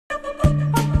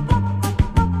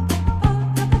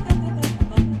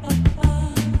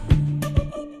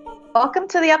Welcome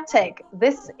to the Uptake.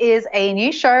 This is a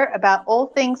new show about all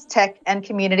things tech and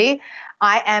community.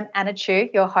 I am Anna Chu,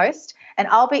 your host, and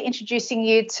I'll be introducing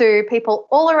you to people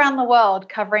all around the world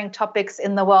covering topics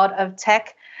in the world of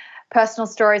tech, personal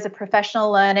stories of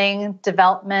professional learning,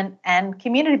 development, and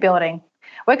community building.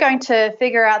 We're going to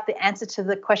figure out the answer to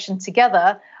the question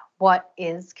together, what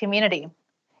is community?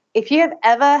 If you have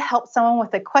ever helped someone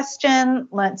with a question,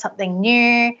 learned something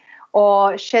new,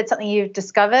 or shared something you've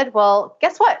discovered, well,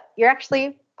 guess what? You're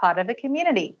actually part of a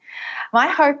community. My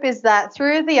hope is that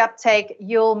through the Uptake,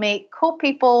 you'll meet cool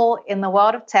people in the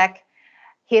world of tech,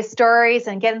 hear stories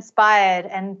and get inspired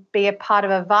and be a part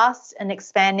of a vast and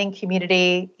expanding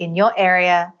community in your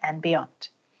area and beyond.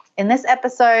 In this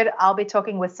episode, I'll be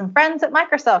talking with some friends at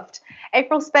Microsoft,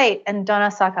 April Speight and Dona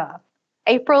Sarkar.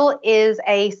 April is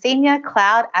a senior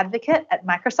cloud advocate at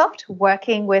Microsoft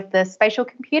working with the spatial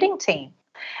computing team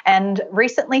and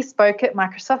recently spoke at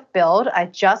Microsoft Build. I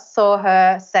just saw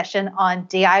her session on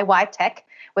DIY tech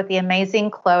with the amazing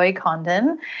Chloe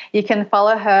Condon. You can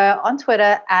follow her on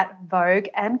Twitter at Vogue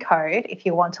and Code if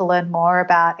you want to learn more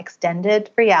about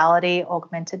extended reality,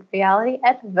 augmented reality,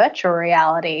 and virtual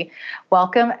reality.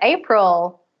 Welcome,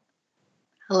 April.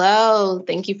 Hello.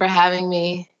 Thank you for having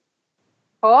me.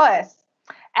 Of course.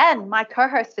 And my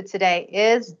co-host for today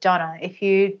is Dona. If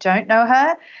you don't know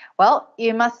her, well,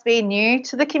 you must be new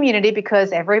to the community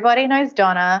because everybody knows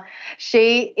Dona.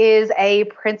 She is a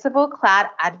principal cloud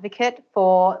advocate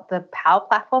for the Power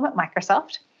Platform at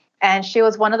Microsoft. And she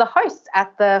was one of the hosts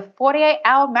at the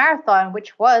 48-hour marathon,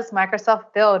 which was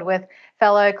Microsoft Build with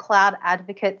fellow cloud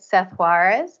advocate Seth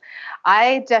Juarez.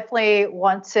 I definitely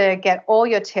want to get all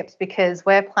your tips because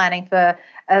we're planning for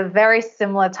a very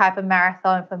similar type of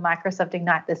marathon for Microsoft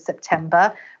Ignite this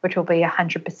September, which will be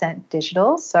 100%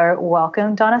 digital. So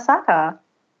welcome, Dona Sarkar.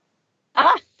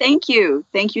 Thank you.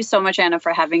 Thank you so much, Anna,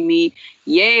 for having me.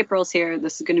 Yay, April's here.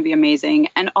 This is going to be amazing.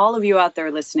 And all of you out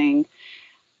there listening,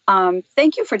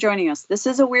 thank you for joining us. This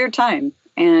is a weird time,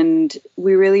 and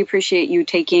we really appreciate you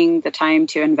taking the time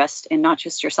to invest in not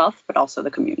just yourself, but also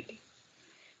the community.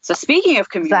 So speaking of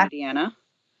community, Anna.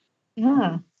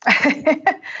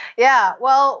 Yeah,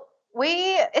 well,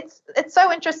 it's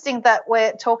so interesting that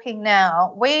we're talking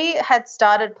now. We had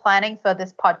started planning for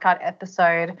this podcast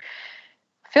episode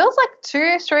feels like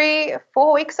 2, 3,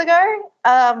 4 weeks ago.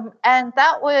 And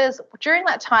that was during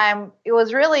that time, it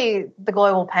was really the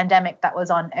global pandemic that was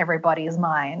on everybody's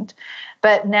mind.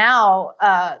 But now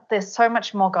there's so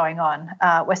much more going on.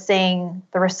 We're seeing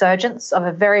the resurgence of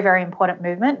a very, very important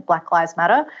movement, Black Lives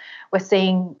Matter. We're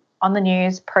seeing on the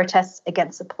news protests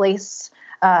against the police,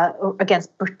 against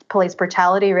police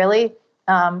brutality, really.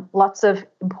 Lots of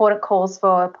important calls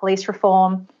for police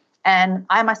reform. And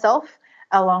I myself,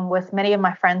 along with many of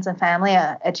my friends and family,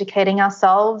 are educating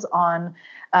ourselves on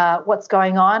what's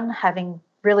going on, having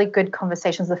really good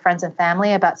conversations with friends and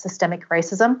family about systemic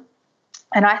racism.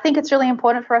 And I think it's really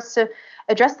important for us to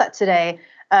address that today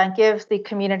and give the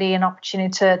community an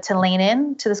opportunity to lean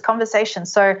in to this conversation.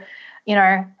 So,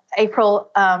 April,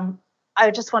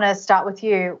 I just want to start with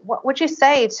you. What would you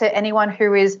say to anyone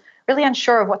who is really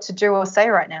unsure of what to do or say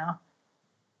right now?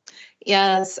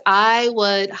 Yes, I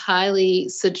would highly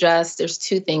suggest there's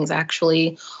 2 things,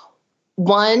 actually.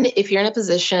 One, if you're in a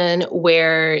position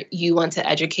where you want to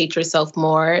educate yourself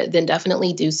more, then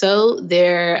definitely do so.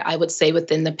 There, I would say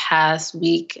within the past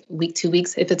week, 2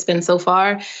 weeks, if it's been so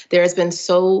far, there has been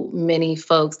so many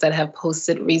folks that have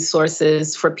posted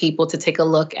resources for people to take a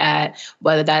look at,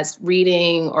 whether that's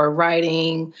reading or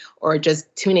writing or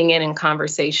just tuning in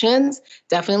conversations.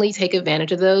 Definitely take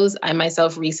advantage of those. I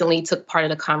myself recently took part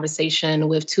in a conversation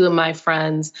with 2 of my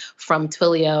friends from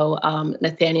Twilio,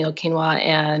 Nathaniel Quinoa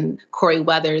and Corey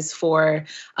Weathers, for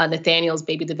Nathaniel's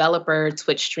baby developer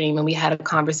Twitch stream, and we had a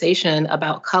conversation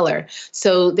about color.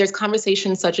 So there's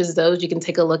conversations such as those you can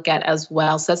take a look at as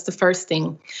well. So that's the first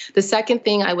thing. The second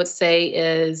thing I would say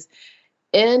is,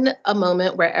 in a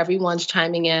moment where everyone's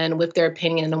chiming in with their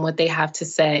opinion and what they have to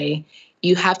say,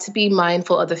 you have to be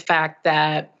mindful of the fact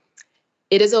that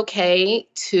it is okay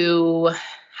to,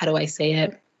 how do I say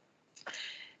it?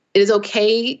 It is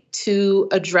okay to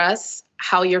address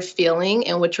how you're feeling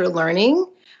and what you're learning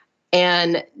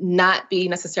and not be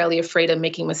necessarily afraid of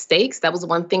making mistakes. That was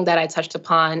one thing that I touched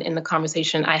upon in the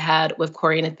conversation I had with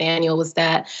Corey and Nathaniel, was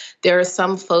that there are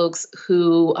some folks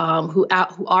who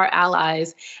are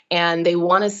allies and they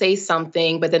want to say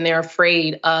something, but then they're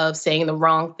afraid of saying the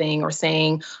wrong thing or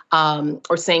saying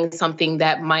something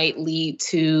that might lead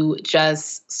to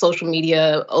just social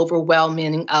media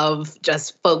overwhelming of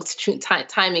just folks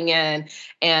timing in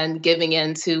and giving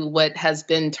in to what has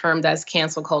been termed as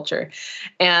cancel culture.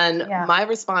 And And my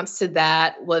response to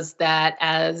that was that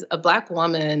as a Black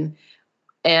woman,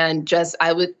 and just,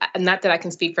 not that I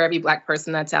can speak for every Black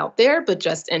person that's out there, but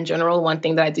just in general, one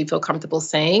thing that I do feel comfortable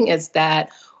saying is that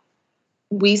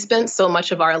we spent so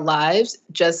much of our lives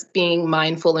just being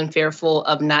mindful and fearful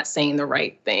of not saying the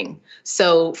right thing.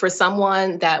 So for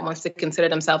someone that wants to consider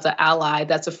themselves an ally,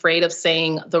 that's afraid of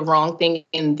saying the wrong thing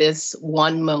in this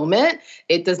one moment,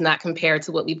 it does not compare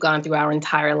to what we've gone through our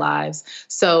entire lives.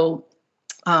 So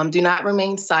do not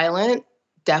remain silent.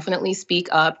 Definitely speak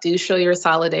up. Do show your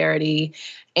solidarity.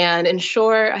 And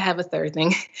ensure, I have a third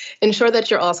thing, ensure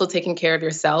that you're also taking care of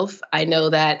yourself. I know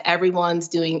that everyone's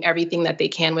doing everything that they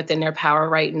can within their power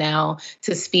right now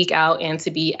to speak out and to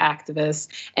be activists.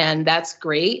 And that's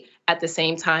great. At the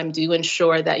same time, do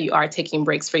ensure that you are taking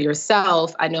breaks for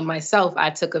yourself. I know myself, I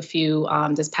took a few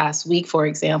this past week, for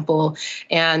example,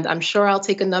 and I'm sure I'll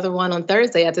take another one on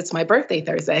Thursday as it's my birthday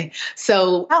Thursday.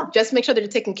 So just make sure that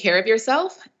you're taking care of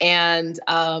yourself. And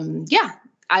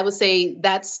I would say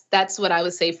that's what I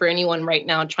would say for anyone right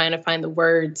now trying to find the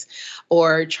words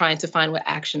or trying to find what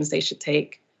actions they should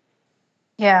take.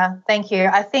 Yeah, thank you.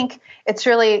 I think it's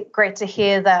really great to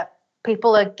hear that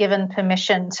people are given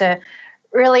permission to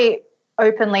really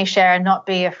openly share and not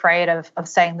be afraid of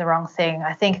saying the wrong thing.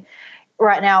 I think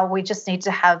right now we just need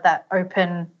to have that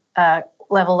open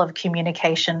level of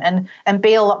communication and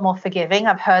be a lot more forgiving.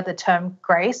 I've heard the term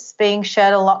grace being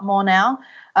shared a lot more now,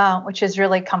 which is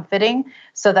really comforting,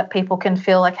 so that people can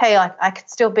feel like, hey, I could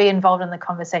still be involved in the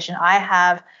conversation. I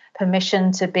have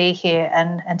permission to be here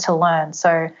and to learn.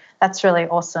 So that's really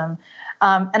awesome.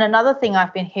 And another thing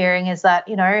I've been hearing is that,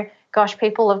 gosh,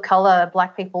 people of color,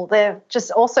 Black people, they're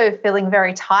just also feeling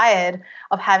very tired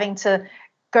of having to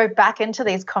go back into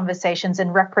these conversations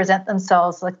and represent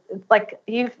themselves. Like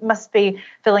you must be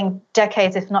feeling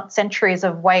decades, if not centuries,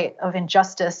 of weight of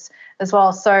injustice as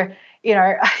well. So,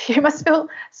 you must feel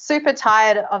super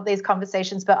tired of these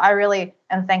conversations, but I really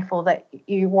am thankful that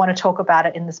you want to talk about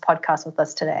it in this podcast with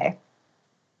us today.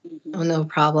 Oh, no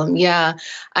problem. Yeah,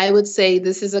 I would say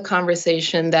this is a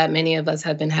conversation that many of us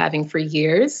have been having for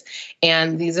years.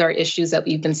 And these are issues that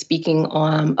we've been speaking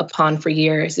upon for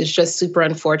years. It's just super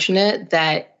unfortunate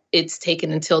that it's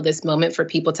taken until this moment for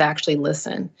people to actually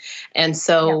listen. And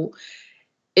so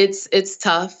it's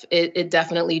tough. It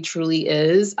definitely truly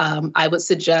is. I would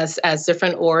suggest, as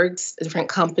different orgs, different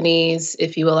companies,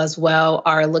 if you will, as well,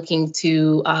 are looking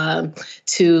to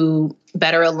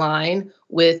better align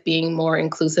with being more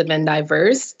inclusive and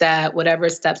diverse, that whatever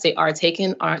steps they are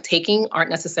taking aren't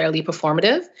necessarily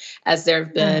performative, as there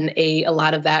have been a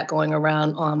lot of that going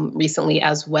around recently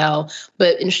as well.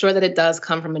 But ensure that it does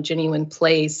come from a genuine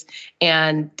place,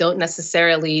 and don't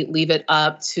necessarily leave it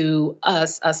up to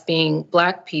us being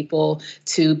Black people,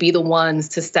 to be the ones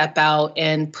to step out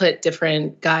and put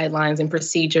different guidelines and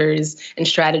procedures and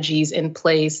strategies in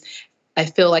place. I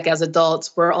feel like as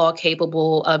adults, we're all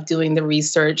capable of doing the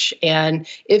research, and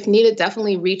if needed,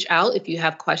 definitely reach out if you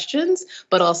have questions,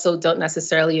 but also don't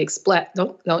necessarily expect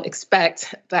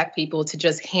Black people to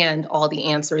just hand all the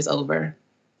answers over.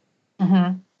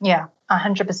 Mm-hmm. Yeah,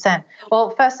 100%.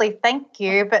 Well, firstly, thank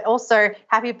you, but also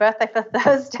happy birthday for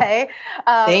Thursday.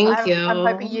 Thank you. I'm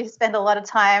hoping you spend a lot of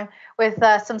time with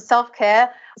some self-care.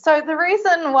 So the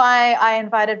reason why I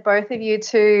invited both of you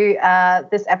to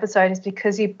this episode is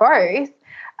because you both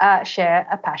share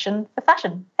a passion for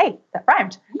fashion. Hey, that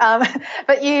rhymed.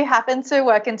 But you happen to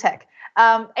work in tech.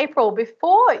 April,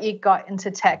 before you got into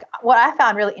tech, what I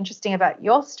found really interesting about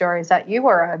your story is that you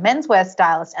were a menswear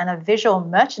stylist and a visual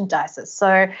merchandiser.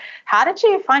 So how did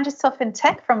you find yourself in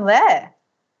tech from there?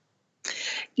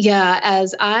 Yeah,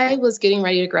 as I was getting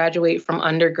ready to graduate from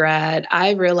undergrad,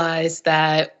 I realized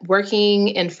that working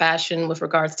in fashion with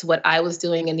regards to what I was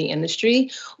doing in the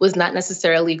industry was not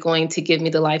necessarily going to give me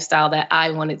the lifestyle that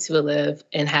I wanted to live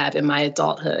and have in my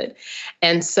adulthood.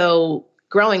 And so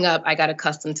growing up, I got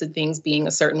accustomed to things being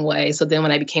a certain way. So then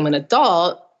when I became an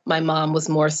adult, my mom was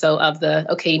more so of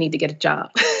okay, you need to get a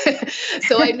job.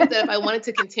 So I knew that if I wanted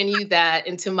to continue that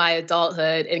into my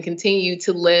adulthood and continue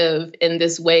to live in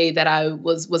this way that I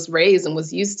was raised and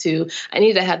was used to, I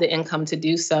needed to have the income to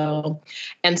do so.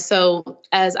 And so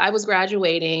as I was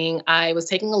graduating, I was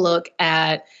taking a look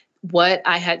at what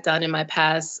I had done in my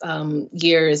past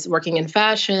years working in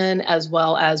fashion, as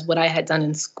well as what I had done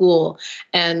in school.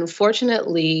 And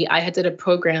fortunately, I had did a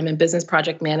program in business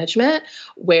project management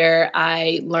where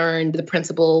I learned the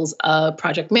principles of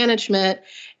project management.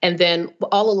 And then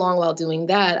all along while doing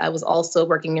that, I was also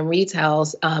working in retail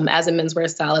as a menswear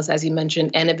stylist, as you mentioned,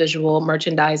 and a visual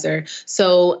merchandiser.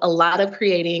 So a lot of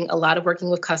creating, a lot of working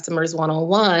with customers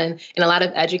one-on-one, and a lot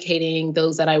of educating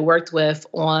those that I worked with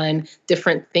on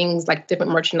different things things like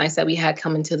different merchandise that we had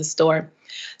come into the store.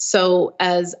 So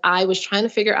as I was trying to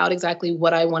figure out exactly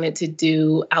what I wanted to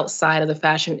do outside of the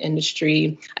fashion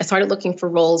industry, I started looking for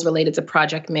roles related to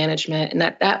project management. And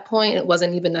at that point, it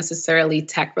wasn't even necessarily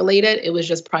tech related. It was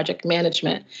just project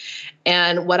management.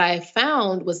 And what I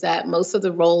found was that most of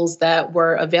the roles that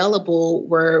were available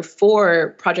were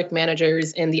for project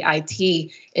managers in the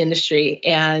IT industry.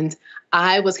 And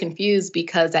I was confused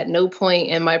because at no point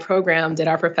in my program did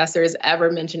our professors ever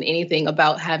mention anything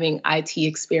about having IT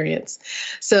experience.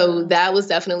 So that was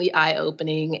definitely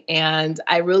eye-opening. And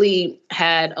I really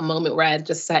had a moment where I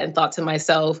just sat and thought to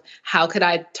myself, how could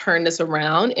I turn this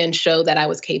around and show that I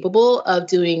was capable of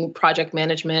doing project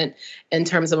management in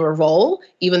terms of a role,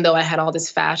 even though I had all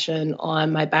this fashion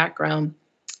on my background?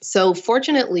 So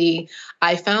fortunately,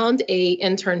 I found a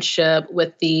internship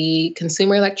with the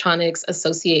Consumer Electronics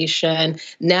Association.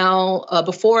 Now,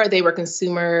 before they were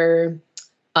Consumer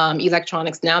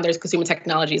Electronics, now there's Consumer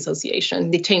Technology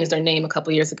Association. They changed their name a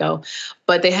couple years ago,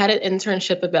 but they had an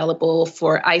internship available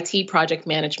for IT project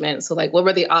management. So like, what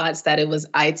were the odds that it was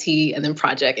IT and then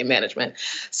project and management?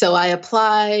 So I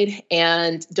applied,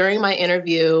 and during my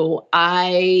interview,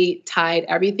 I tied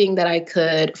everything that I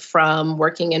could from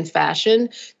working in fashion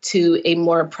to a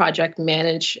more project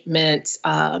management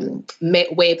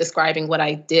way of describing what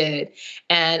I did.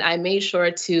 And I made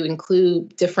sure to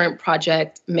include different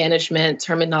project management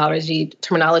terminology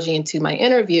into my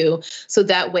interview. So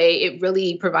that way it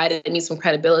really provided me some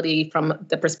credibility from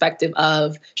the perspective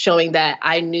of showing that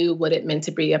I knew what it meant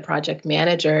to be a project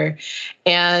manager.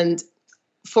 And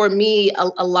for me,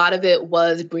 a lot of it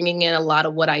was bringing in a lot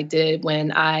of what I did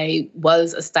when I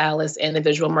was a stylist and a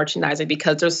visual merchandiser,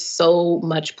 because there's so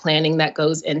much planning that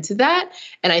goes into that.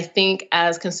 And I think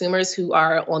as consumers who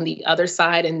are on the other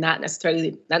side and not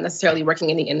necessarily working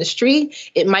in the industry,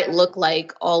 it might look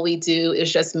like all we do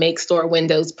is just make store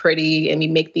windows pretty and we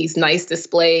make these nice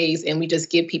displays and we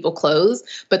just give people clothes.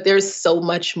 But there's so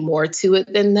much more to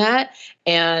it than that.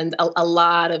 And a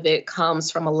lot of it comes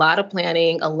from a lot of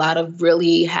planning, a lot of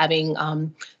really having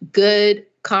good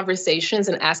conversations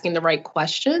and asking the right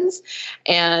questions,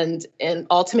 and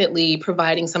ultimately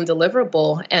providing some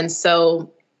deliverable. And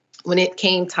so when it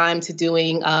came time to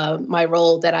doing my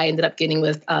role that I ended up getting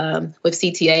with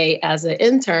CTA as an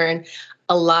intern,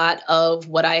 a lot of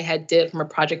what I had did from a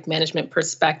project management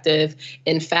perspective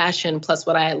in fashion, plus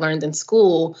what I had learned in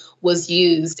school, was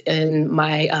used in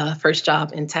my first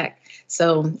job in tech.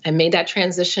 So I made that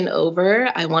transition over.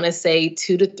 I want to say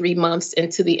 2 to 3 months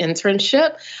into the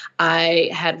internship, I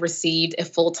had received a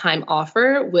full-time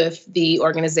offer with the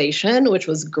organization, which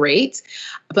was great.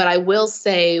 But I will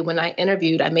say when I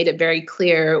interviewed, I made it very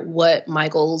clear what my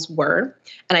goals were.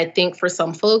 And I think for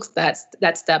some folks,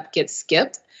 that step gets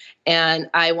skipped. And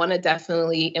I want to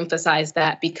definitely emphasize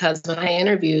that, because when I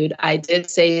interviewed, I did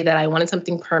say that I wanted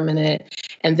something permanent.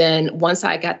 And then once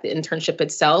I got the internship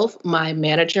itself, my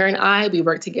manager and I, we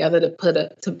worked together to put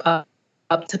a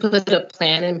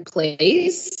plan in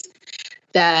place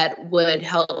that would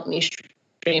help me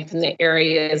strengthen the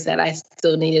areas that I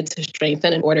still needed to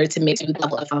strengthen in order to make the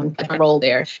level of my role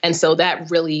there. And so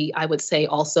that really, I would say,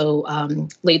 also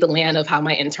laid the land of how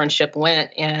my internship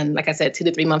went. And like I said, 2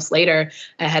 to 3 months later,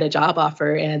 I had a job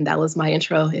offer, and that was my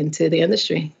intro into the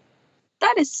industry.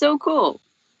 That is so cool.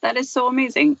 That is so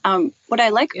amazing. What I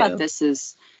like about this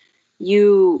is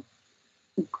you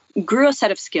grew a set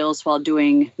of skills while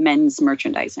doing men's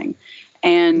merchandising.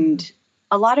 And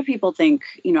a lot of people think,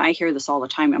 I hear this all the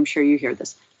time. I'm sure you hear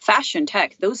this. Fashion,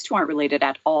 tech, those two aren't related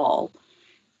at all.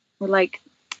 We're like,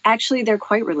 actually, they're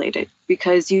quite related,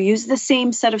 because you use the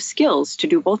same set of skills to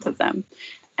do both of them.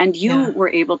 And you were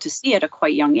able to see at a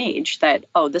quite young age that,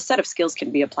 this set of skills can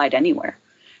be applied anywhere,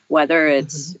 whether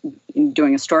it's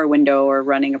doing a store window or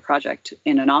running a project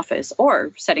in an office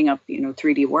or setting up,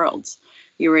 3D worlds.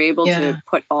 You were able to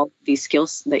put all these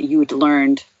skills that you'd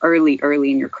learned early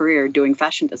in your career doing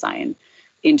fashion design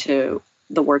into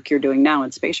the work you're doing now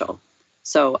in Speight.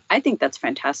 So I think that's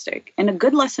fantastic. And a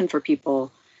good lesson for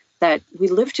people that we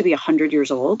live to be 100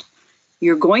 years old.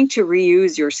 You're going to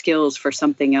reuse your skills for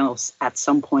something else at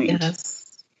some point.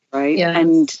 Right? Yes.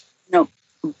 And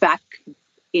back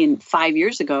in 5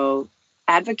 years ago,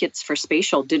 advocates for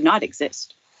Speight did not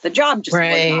exist. The job just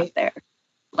was not there.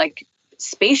 Like,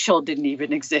 Speight didn't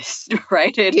even exist,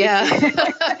 right? So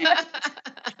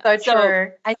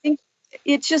I think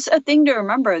it's just a thing to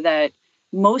remember that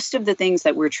most of the things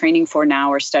that we're training for now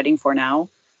or studying for now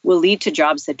will lead to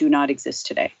jobs that do not exist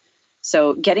today.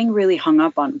 So getting really hung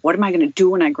up on what am I going to do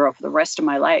when I grow up for the rest of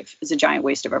my life is a giant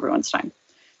waste of everyone's time,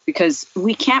 because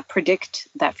we can't predict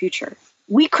that future.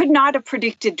 We could not have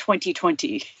predicted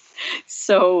 2020.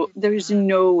 So there's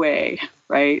no way,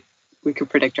 right, we could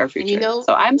predict our future.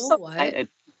 So I'm so excited.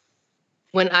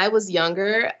 When I was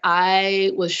younger,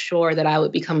 I was sure that I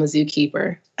would become a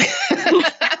zookeeper.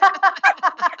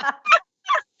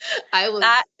 I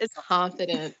was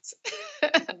confident.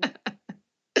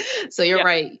 So you're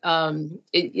right.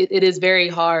 It is very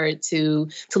hard to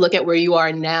look at where you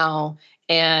are now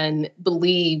and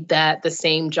believe that the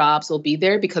same jobs will be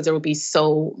there, because there will be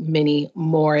so many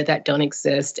more that don't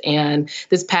exist. And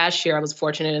this past year, I was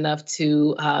fortunate enough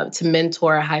to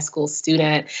mentor a high school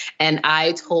student, and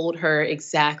I told her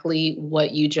exactly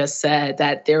what you just said,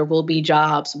 that there will be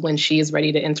jobs when she is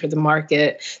ready to enter the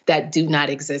market that do not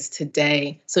exist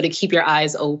today. So to keep your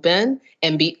eyes open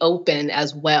and be open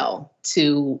as well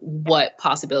to what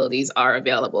possibilities are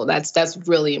available. That's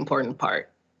really important part.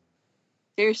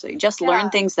 Seriously, just learn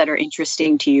things that are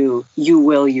interesting to you. You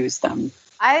will use them.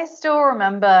 I still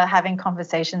remember having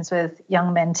conversations with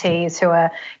young mentees who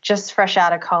are just fresh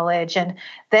out of college, and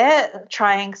they're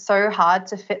trying so hard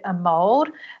to fit a mold.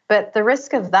 But the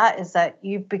risk of that is that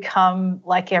you become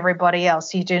like everybody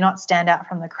else. You do not stand out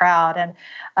from the crowd. And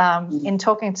in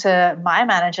talking to my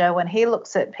manager, when he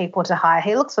looks at people to hire,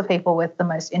 he looks for people with the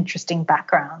most interesting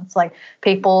backgrounds, like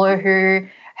people who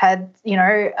had,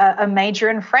 a major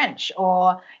in French,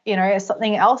 or,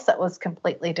 something else that was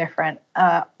completely different.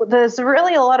 There's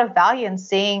really a lot of value in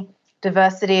seeing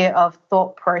diversity of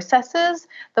thought processes.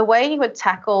 The way you would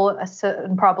tackle a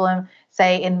certain problem,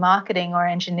 say in marketing or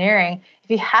engineering, if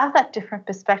you have that different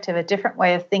perspective, a different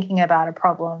way of thinking about a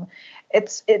problem,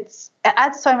 it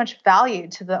adds so much value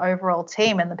to the overall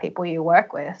team and the people you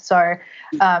work with. So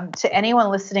to anyone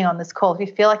listening on this call, if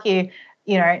you feel like you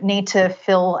need to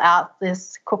fill out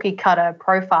this cookie cutter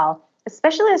profile,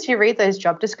 especially as you read those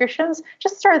job descriptions,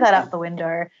 just throw that out the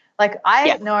window. Like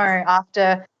I know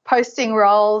after posting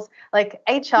roles, like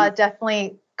HR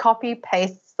definitely copy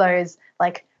pastes those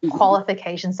like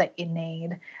qualifications that you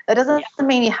need. That doesn't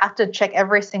mean you have to check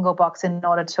every single box in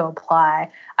order to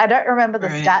apply. I don't remember the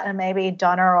stat, and maybe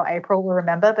Donna or April will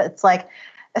remember, but it's like,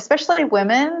 especially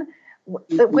women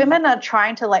are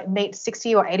trying to like meet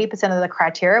 60 or 80% of the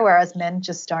criteria, whereas men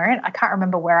just don't. I can't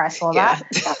remember where I saw that,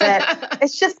 but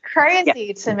it's just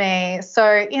crazy to me.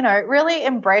 So, really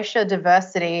embrace your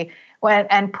diversity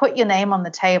and put your name on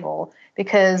the table,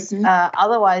 because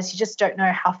otherwise you just don't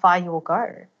know how far you will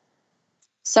go.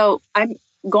 So I'm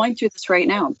going through this right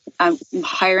now. I'm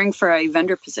hiring for a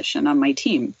vendor position on my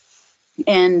team.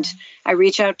 And I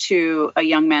reach out to a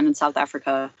young man in South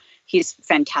Africa. He's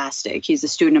fantastic. He's a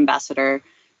student ambassador,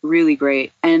 really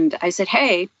great. And I said,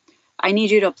 hey, I need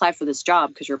you to apply for this job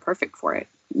because you're perfect for it.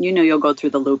 You'll go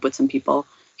through the loop with some people.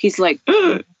 He's like,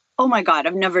 oh my God,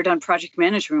 I've never done project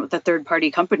management with a third-party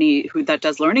company that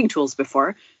does learning tools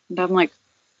before. And I'm like,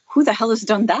 who the hell has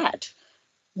done that?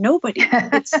 Nobody.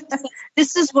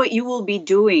 This is what you will be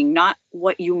doing, not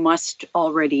what you must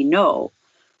already know,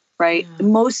 right? Yeah.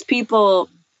 Most people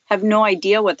have no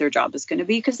idea what their job is going to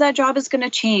be, because that job is going to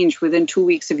change within 2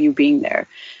 weeks of you being there.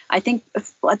 I think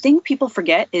people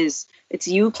forget is it's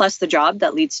you plus the job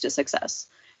that leads to success.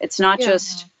 It's not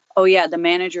just, the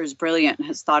manager is brilliant and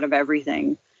has thought of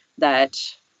everything that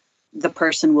the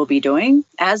person will be doing.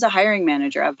 As a hiring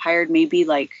manager, I've hired maybe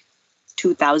like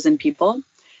 2,000 people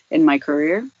in my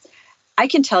career. I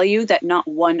can tell you that not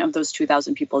one of those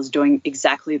 2,000 people is doing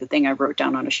exactly the thing I wrote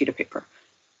down on a sheet of paper.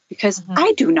 Because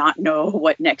I do not know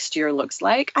what next year looks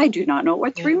like. I do not know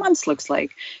what 3 months looks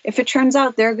like. If it turns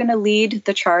out they're going to lead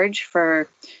the charge for,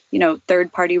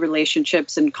 third-party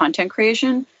relationships and content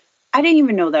creation, I didn't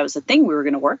even know that was a thing we were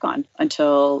going to work on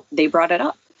until they brought it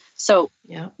up. So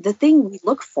the thing we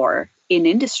look for in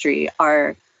industry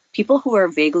are people who are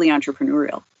vaguely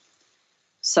entrepreneurial.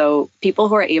 So people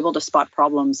who are able to spot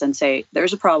problems and say,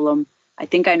 there's a problem. I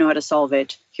think I know how to solve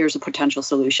it. Here's a potential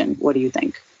solution. What do you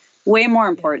think? Way more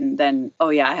important than,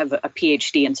 I have a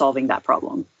PhD in solving that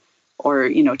problem, or,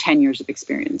 10 years of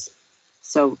experience.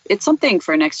 So it's something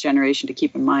for next generation to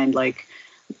keep in mind. Like,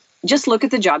 just look at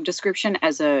the job description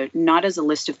not as a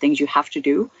list of things you have to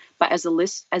do, but as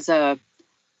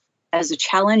a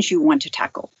challenge you want to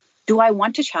tackle. Do I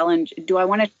want to challenge? Do I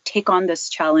want to take on this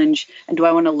challenge? And do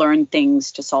I want to learn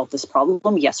things to solve this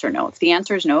problem? Yes or no? If the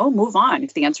answer is no, move on.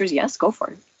 If the answer is yes, go for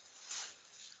it.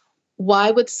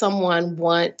 Why would someone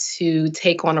want to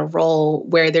take on a role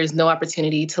where there's no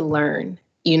opportunity to learn?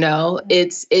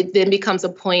 It then becomes a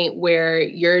point where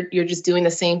you're just doing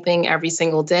the same thing every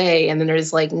single day, and then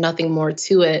there's like nothing more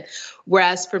to it.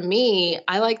 Whereas for me,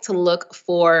 I like to look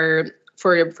for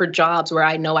jobs where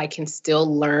I know I can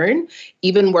still learn.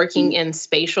 Even working in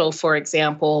spatial, for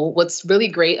example, what's really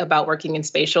great about working in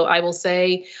spatial, I will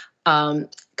say,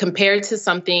 Compared to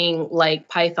something like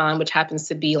Python, which happens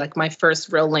to be like my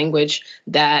first real language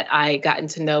that I gotten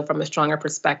to know from a stronger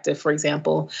perspective, for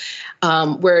example,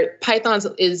 where Python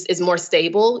is more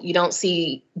stable. You don't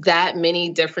see that many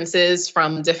differences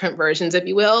from different versions, if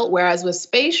you will. Whereas with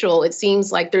spatial, it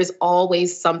seems like there's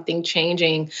always something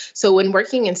changing. So when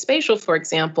working in spatial, for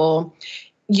example,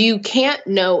 you can't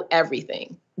know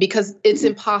everything, because it's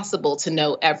impossible to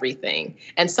know everything.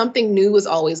 And something new is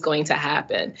always going to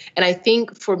happen. And I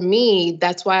think for me,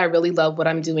 that's why I really love what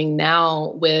I'm doing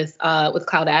now with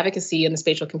cloud advocacy and the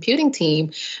spatial computing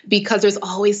team, because there's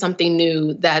always something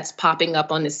new that's popping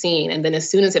up on the scene. And then as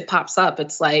soon as it pops up,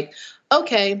 it's like,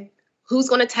 okay, who's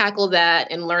going to tackle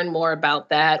that and learn more about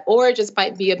that? Or it just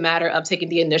might be a matter of taking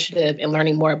the initiative and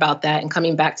learning more about that and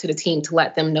coming back to the team to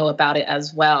let them know about it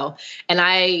as well. And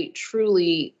I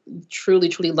truly, truly,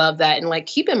 truly love that. And like,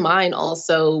 keep in mind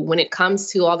also, when it comes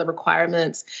to all the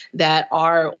requirements that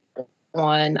are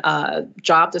on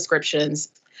job descriptions,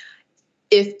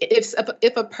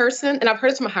 if a person, and I've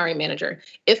heard it from a hiring manager,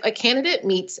 if a candidate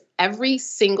meets every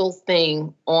single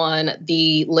thing on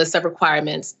the list of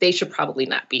requirements, they should probably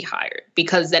not be hired,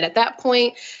 because then at that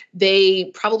point,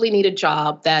 they probably need a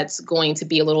job that's going to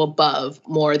be a little above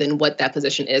more than what that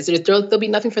position is. There'll be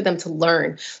nothing for them to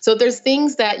learn. So if there's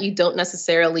things that you don't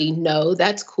necessarily know,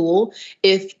 that's cool.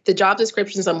 If the job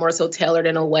descriptions are more so tailored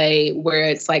in a way where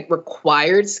it's like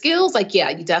required skills, like, yeah,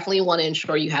 you definitely want to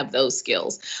ensure you have those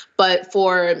skills. But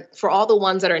for all the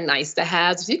ones that are nice to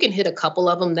have, if you can hit a couple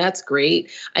of them, that's great.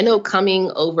 I know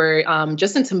coming over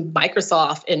just into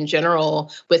Microsoft in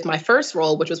general with my first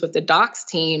role, which was with the Docs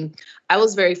team, I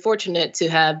was very fortunate to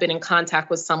have been in contact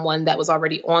with someone that was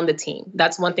already on the team.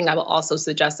 That's one thing I will also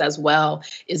suggest as well,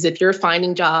 is if you're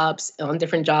finding jobs on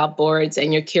different job boards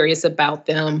and you're curious about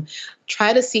them,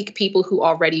 try to seek people who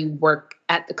already work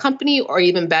at the company or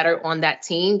even better on that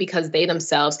team, because they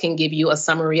themselves can give you a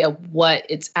summary of what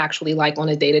it's actually like on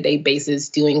a day-to-day basis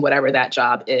doing whatever that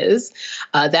job is.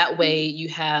 That way you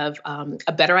have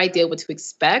a better idea what to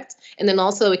expect. And then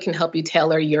also it can help you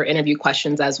tailor your interview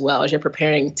questions as well as you're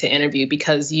preparing to interview,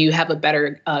 because you have a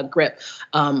better grip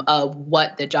of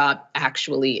what the job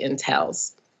actually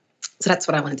entails. So that's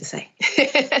what I wanted to say.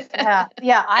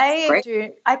 Yeah,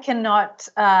 I cannot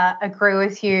agree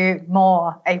with you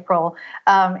more, April.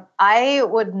 I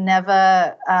would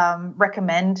never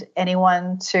recommend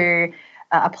anyone to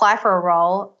apply for a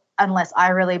role unless I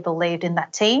really believed in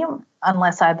that team,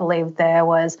 unless I believed there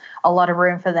was a lot of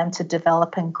room for them to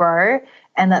develop and grow,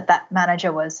 and that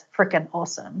manager was freaking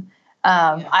awesome.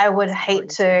 I would hate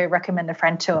to recommend a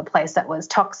friend to a place that was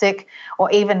toxic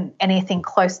or even anything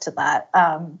close to that.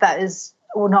 That is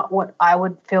not what I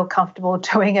would feel comfortable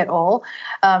doing at all.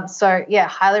 So yeah,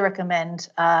 highly recommend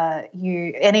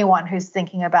anyone who's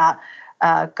thinking about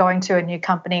going to a new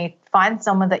company, find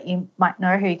someone that you might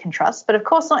know who you can trust. But of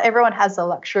course, not everyone has the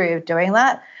luxury of doing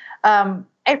that.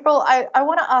 April, I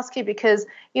want to ask you, because,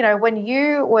 you know, when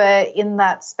you were in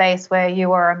that space where you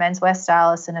were a menswear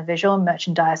stylist and a visual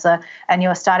merchandiser, and you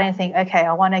were starting to think, okay,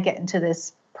 I want to get into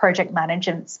this project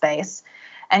management space,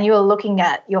 and you were looking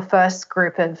at your first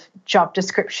group of job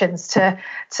descriptions to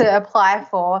apply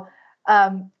for,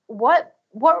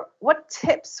 what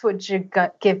tips would you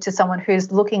give to someone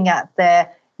who's looking at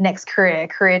their next career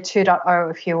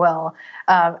 2.0, if you will,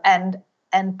 and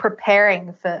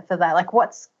preparing for that? Like,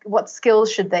 what skills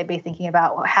should they be thinking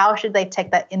about? Or how should they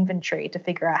take that inventory to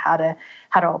figure out how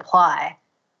to apply?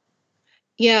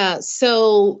 Yeah,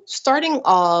 so starting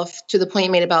off to the point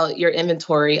you made about your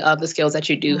inventory of the skills that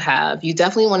you do have, you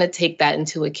definitely want to take that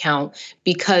into account,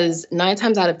 because 9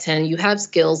 times out of 10, you have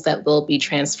skills that will be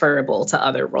transferable to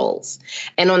other roles.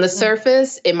 And on the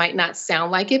surface, it might not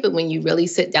sound like it, but when you really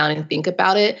sit down and think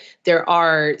about it, there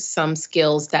are some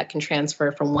skills that can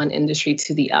transfer from one industry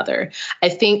to the other. I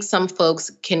think some folks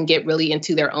can get really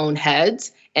into their own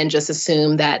heads and just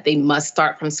assume that they must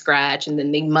start from scratch, and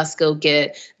then they must go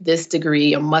get this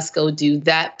degree or must go do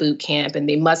that boot camp, and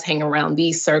they must hang around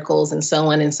these circles and so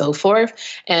on and so forth.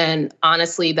 And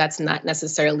honestly, that's not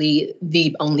necessarily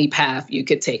the only path you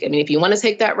could take. I mean, if you want to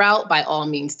take that route, by all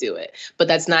means do it, but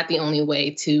that's not the only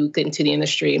way to get into the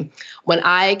industry. When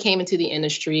I came into the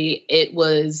industry, it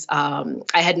was, I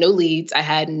had no leads, I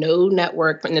had no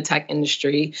network in the tech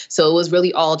industry. So it was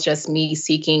really all just me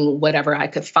seeking whatever I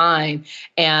could find.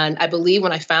 And I believe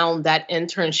when I found that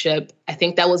internship, I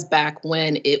think that was back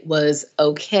when it was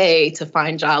okay to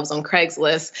find jobs on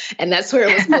Craigslist, and that's where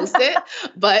it was posted.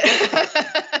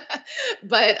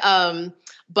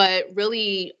 but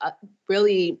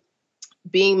really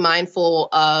being mindful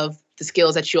of the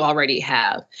skills that you already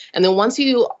have. And then once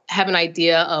you have an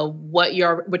idea of what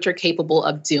you're capable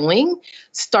of doing,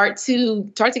 start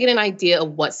to get an idea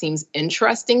of what seems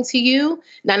interesting to you,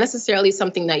 not necessarily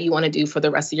something that you want to do for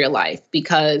the rest of your life.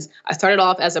 Because I started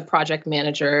off as a project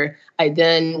manager. I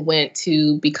then went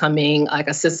to becoming like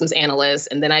a systems analyst,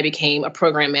 and then I became a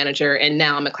program manager, and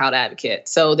now I'm a cloud advocate.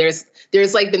 So there's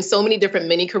like been so many different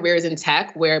mini careers in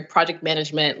tech where project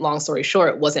management, long story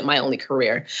short, wasn't my only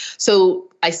career. So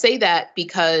I say that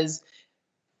because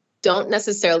don't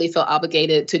necessarily feel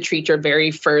obligated to treat your very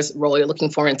first role you're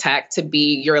looking for in tech to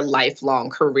be your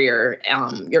lifelong career,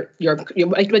 your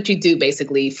what you do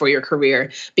basically for your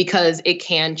career, because it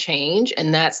can change,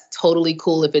 and that's totally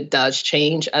cool if it does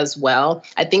change as well.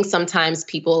 I think sometimes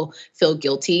people feel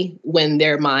guilty when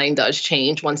their mind does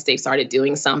change once they've started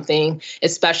doing something,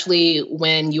 especially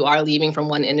when you are leaving from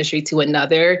one industry to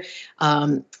another.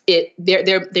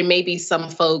 There may be some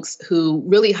folks who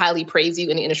really highly praise you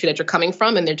in the industry that you're coming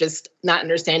from, and they're just not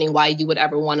understanding why you would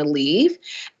ever want to leave.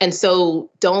 And so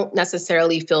don't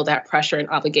necessarily feel that pressure and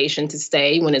obligation to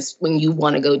stay when you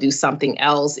want to go do something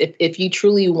else. If you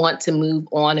truly want to move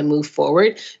on and move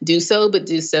forward, do so, but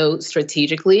do so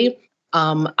strategically.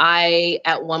 I,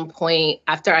 at one point,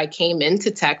 after I came into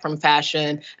tech from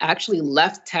fashion, I actually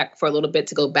left tech for a little bit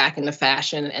to go back into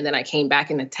fashion, and then I came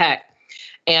back into tech.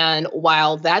 And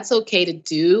while that's okay to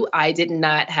do, I did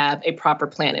not have a proper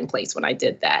plan in place when I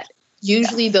did that.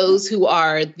 Usually those who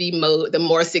are the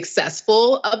more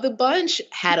successful of the bunch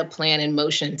had a plan in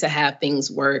motion to have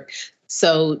things work.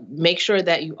 So make sure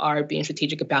that you are being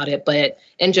strategic about it. But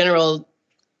in general,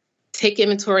 take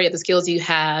inventory of the skills you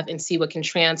have and see what can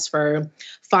transfer.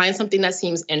 Find something that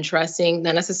seems interesting,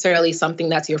 not necessarily something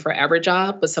that's your forever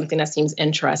job, but something that seems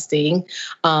interesting.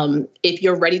 If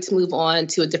you're ready to move on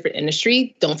to a different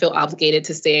industry, don't feel obligated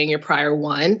to stay in your prior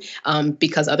one,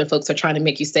 because other folks are trying to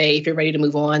make you stay. If you're ready to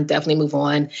move on, definitely move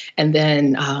on. And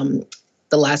then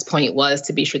the last point was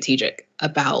to be strategic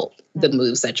about the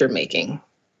moves that you're making.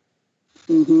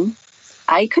 Mm-hmm.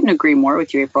 I couldn't agree more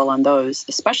with you, April, on those,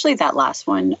 especially that last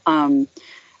one.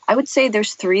 I would say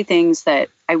there's 3 things that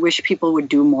I wish people would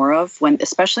do more of,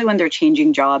 especially when they're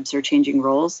changing jobs or changing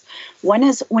roles. One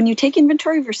is when you take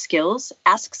inventory of your skills,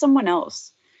 ask someone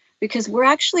else, because we're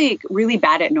actually really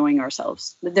bad at knowing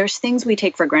ourselves. There's things we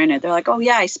take for granted. They're like, oh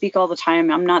yeah, I speak all the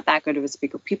time. I'm not that good of a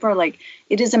speaker. People are like,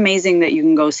 it is amazing that you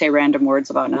can go say random words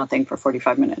about nothing for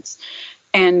 45 minutes.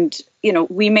 And,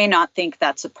 we may not think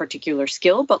that's a particular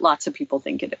skill, but lots of people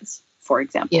think it is, for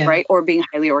example, right? Or being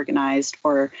highly organized,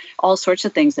 or all sorts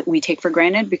of things that we take for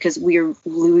granted because we've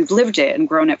lived it and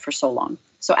grown it for so long.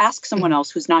 So ask someone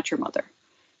else who's not your mother.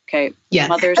 Okay. Yeah.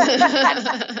 Mothers,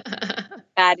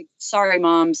 bad. Sorry,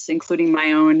 moms, including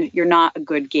my own. You're not a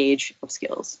good gauge of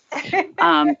skills.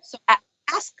 So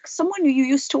ask someone who you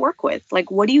used to work with,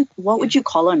 like, what would you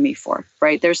call on me for?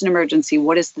 Right? There's an emergency.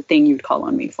 What is the thing you'd call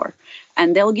on me for?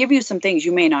 And they'll give you some things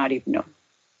you may not even know.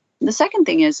 The second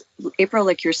thing is, April,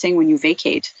 like you're saying, when you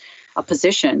vacate a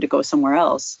position to go somewhere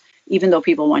else, even though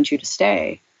people want you to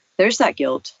stay, there's that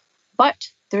guilt. But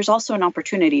there's also an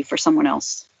opportunity for someone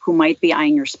else who might be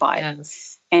eyeing your spot.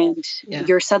 Yes. And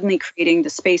you're suddenly creating the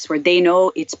space where they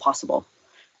know it's possible.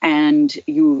 And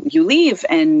you leave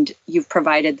and you've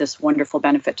provided this wonderful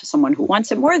benefit to someone who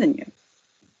wants it more than you.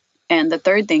 And the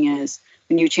third thing is,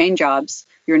 when you change jobs,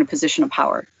 you're in a position of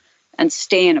power, and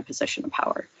stay in a position of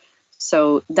power.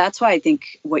 So that's why I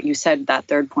think what you said, that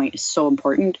third point, is so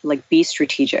important. Like, be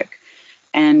strategic.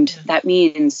 And that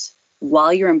means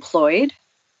while you're employed,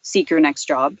 seek your next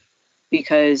job,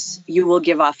 because you will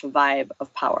give off a vibe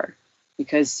of power,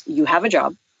 because you have a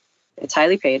job, it's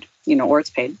highly paid, or it's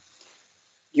paid.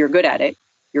 You're good at it,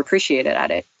 you're appreciated at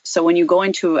it. So when you go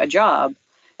into a job,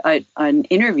 an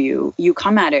interview, you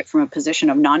come at it from a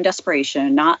position of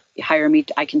non-desperation, not hire me,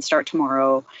 I can start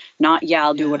tomorrow, not,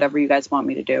 I'll do whatever you guys want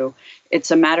me to do.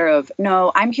 It's a matter of,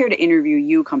 no, I'm here to interview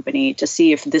you, company, to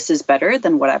see if this is better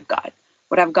than what I've got.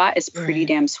 What I've got is pretty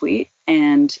damn sweet.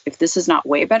 And if this is not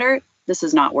way better, this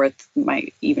is not worth my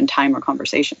even time or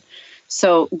conversation.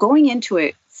 So going into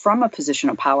it from a position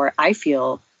of power, I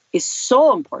feel, is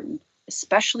so important,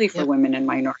 especially for women and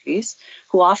minorities,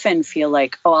 who often feel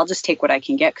like, oh, I'll just take what I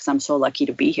can get because I'm so lucky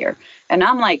to be here. And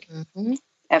I'm like,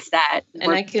 F that.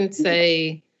 And I can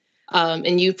say,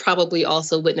 and you've probably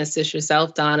also witnessed this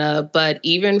yourself, Donna, but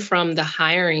even from the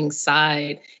hiring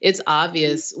side, it's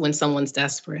obvious when someone's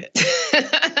desperate.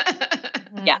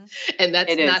 Yeah. And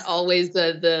that's not always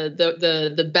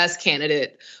the best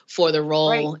candidate for the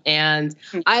role. Right. And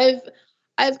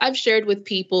I've shared with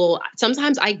people,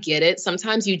 sometimes I get it.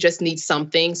 Sometimes you just need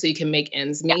something so you can make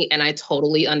ends meet. And I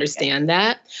totally understand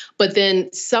that. But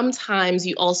then sometimes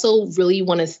you also really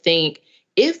want to think,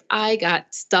 if I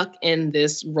got stuck in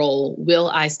this role, will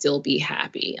I still be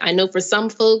happy? I know for some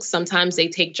folks, sometimes they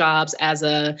take jobs as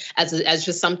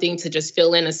just something to just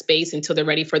fill in a space until they're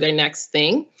ready for their next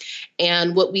thing.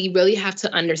 And what we really have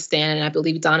to understand, and I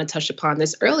believe Donna touched upon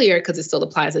this earlier because it still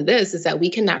applies to this, is that we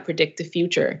cannot predict the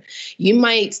future. You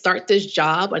might start this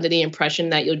job under the impression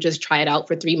that you'll just try it out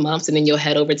for 3 months and then you'll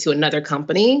head over to another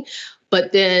company.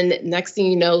 But then next thing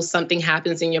you know, something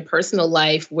happens in your personal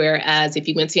life, whereas if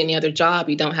you went to any other job,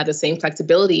 you don't have the same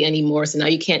flexibility anymore. So now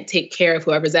you can't take care of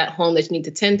whoever's at home that you need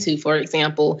to tend to, for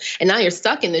example. And now you're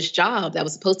stuck in this job that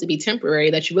was supposed to be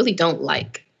temporary that you really don't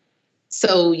like.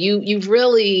 So you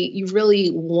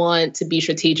really want to be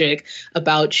strategic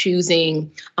about choosing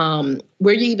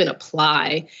where you even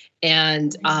apply,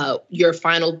 and your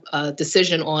final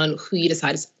decision on who you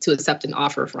decide to accept an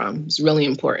offer from is really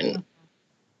important.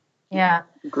 Yeah,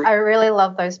 I really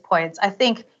love those points. I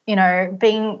think,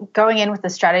 going in with the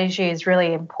strategy is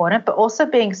really important, but also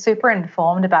being super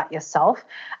informed about yourself.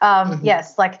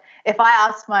 Yes, like if I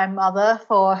ask my mother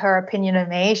for her opinion of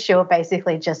me, she'll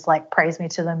basically just like praise me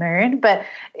to the moon. But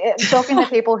talking to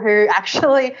people who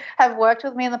actually have worked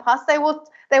with me in the past, they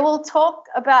will talk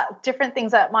about different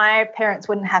things that my parents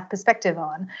wouldn't have perspective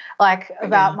on, like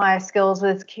about my skills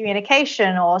with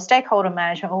communication or stakeholder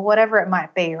management or whatever it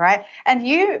might be, right? And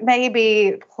you may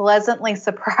be pleasantly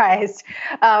surprised.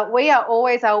 We are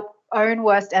always our own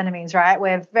worst enemies, right?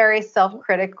 We're very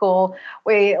self-critical.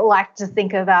 We like to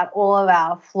think about all of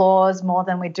our flaws more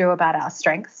than we do about our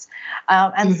strengths.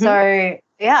 So,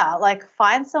 like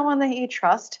find someone that you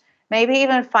trust. Maybe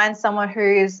even find someone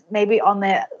who's maybe on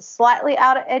the slightly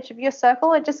outer edge of your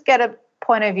circle and just get a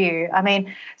point of view. I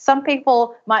mean, some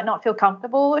people might not feel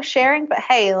comfortable with sharing, but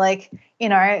hey,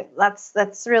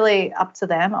 that's really up to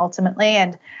them ultimately.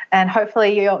 And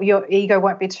hopefully your ego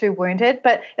won't be too wounded,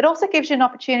 but it also gives you an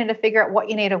opportunity to figure out what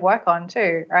you need to work on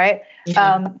too, right?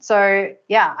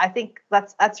 Yeah. I think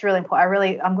that's really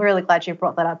important. I'm really glad you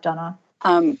brought that up, Donna.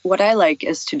 What I like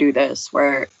is to do this,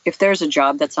 where if there's a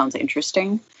job that sounds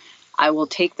interesting, I will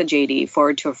take the JD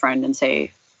forward to a friend and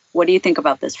say, what do you think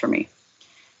about this for me?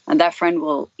 And that friend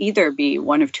will either be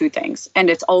one of two things. And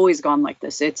it's always gone like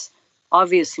this. It's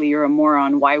obviously you're a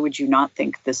moron. Why would you not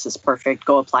think this is perfect?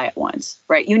 Go apply at once,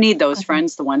 right? You need those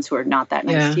friends, the ones who are not that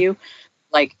nice to you,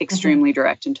 like extremely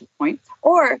direct and to the point.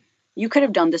 Or you could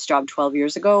have done this job 12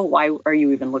 years ago. Why are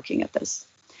you even looking at this?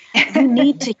 You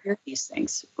need to hear these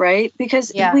things, right?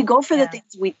 Because we go for the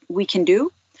things we can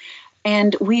do.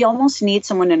 And we almost need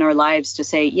someone in our lives to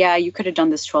say, yeah, you could have done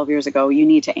this 12 years ago. You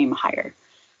need to aim higher.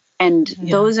 And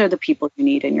those are the people you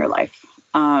need in your life.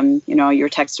 Your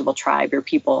textable tribe, your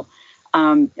people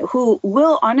who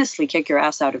will honestly kick your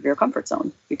ass out of your comfort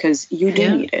zone because you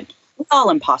do need it. We're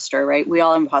all imposter, right? We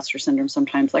all have imposter syndrome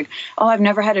sometimes. Like, oh, I've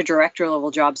never had a director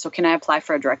level job. So can I apply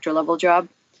for a director level job?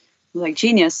 I'm like,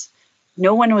 genius.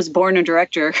 No one was born a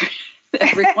director.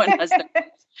 Everyone has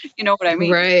you know what I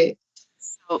mean? Right.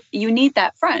 So you need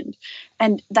that friend.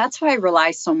 And that's why I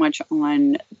rely so much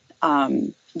on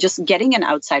just getting an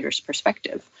outsider's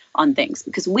perspective on things.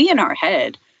 Because we in our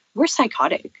head, we're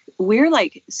psychotic. We're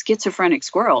like schizophrenic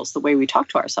squirrels, the way we talk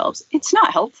to ourselves. It's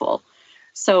not helpful.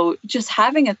 So just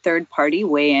having a third party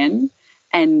weigh in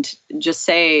and just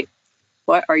say,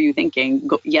 what are you thinking?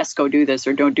 Yes, go do this,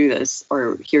 or don't do this,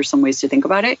 or here's some ways to think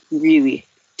about it, really,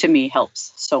 to me,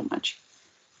 helps so much.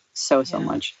 So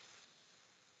much.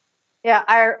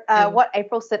 Yeah, what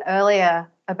April said earlier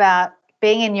about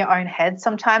being in your own head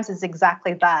sometimes is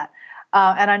exactly that.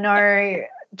 And I know,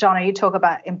 Donna, you talk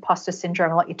about imposter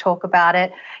syndrome a lot. You talk about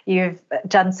it. You've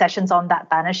done sessions on that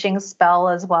banishing spell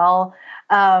as well.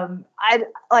 I've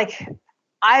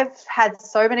had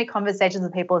so many conversations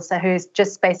with people who's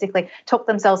just basically took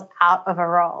themselves out of a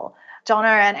role. Donna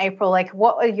and April,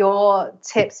 what are your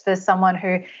tips for someone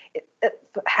who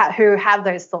have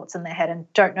those thoughts in their head and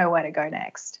don't know where to go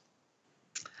next?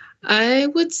 I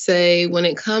would say when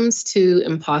it comes to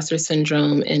imposter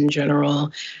syndrome in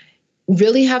general,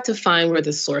 really have to find where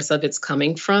the source of it's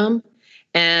coming from.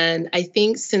 And I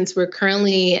think since we're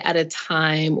currently at a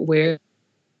time where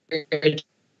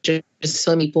just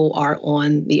so many people are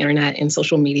on the internet and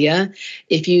social media,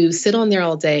 if you sit on there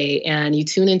all day and you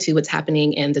tune into what's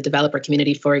happening in the developer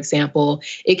community, for example,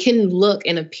 it can look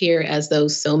and appear as though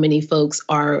so many folks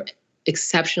are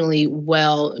exceptionally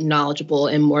well knowledgeable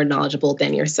and more knowledgeable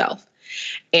than yourself.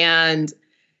 And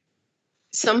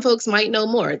Some folks might know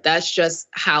more. That's just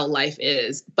how life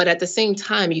is. But at the same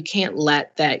time, you can't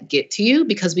let that get to you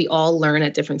because we all learn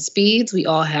at different speeds. We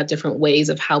all have different ways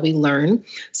of how we learn.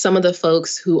 Some of the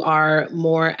folks who are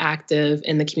more active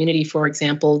in the community, for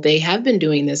example, they have been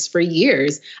doing this for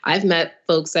years. I've met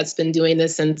folks that's been doing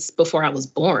this since before I was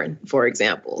born, for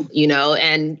example,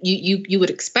 and you would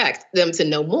expect them to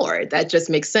know more. That just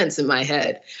makes sense in my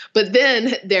head. But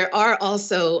then there are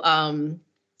also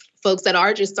folks that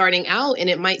are just starting out, and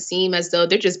it might seem as though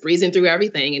they're just breezing through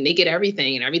everything and they get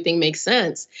everything and everything makes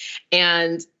sense.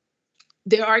 And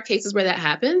there are cases where that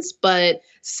happens, but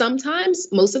sometimes,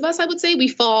 most of us, I would say, we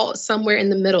fall somewhere in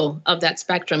the middle of that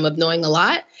spectrum of knowing a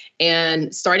lot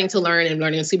and starting to learn and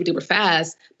learning super duper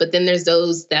fast. But then there's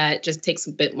those that just takes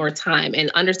a bit more time, and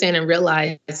understand and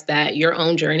realize that your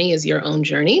own journey is your own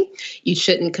journey. You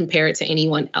shouldn't compare it to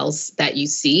anyone else that you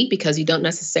see because you don't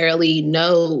necessarily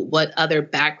know what other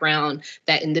background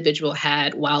that individual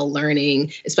had while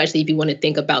learning, especially if you want to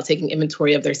think about taking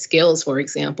inventory of their skills, for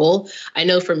example. I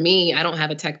know for me, I don't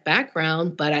have a tech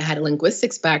background, but I had a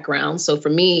linguistics background. So for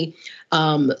me,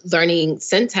 learning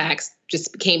syntax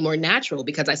just became more natural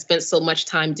because I spent so much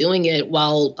time doing it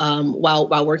while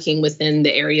working within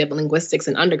the area of linguistics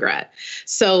in undergrad.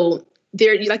 So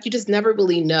you just never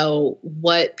really know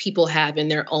what people have in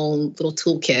their own little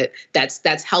toolkit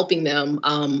that's helping them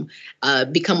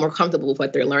become more comfortable with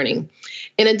what they're learning.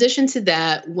 In addition to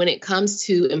that, when it comes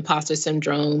to imposter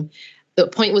syndrome, the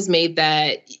point was made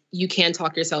that you can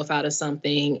talk yourself out of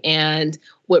something. And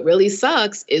what really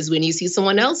sucks is when you see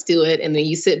someone else do it and then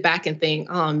you sit back and think,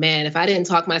 oh man, if I didn't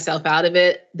talk myself out of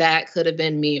it, that could have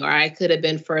been me, or I could have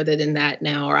been further than that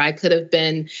now, or I could have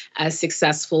been as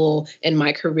successful in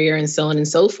my career and so on and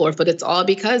so forth. But it's all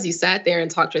because you sat there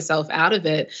and talked yourself out of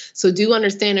it. So do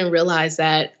understand and realize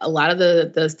that a lot of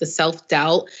the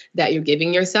self-doubt that you're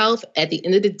giving yourself, at the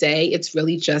end of the day, it's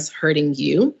really just hurting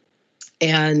you.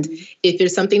 And if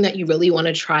there's something that you really want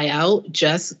to try out,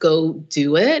 just go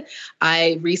do it.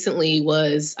 I recently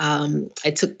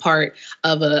I took part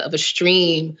of a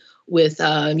stream with,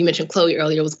 you mentioned Chloe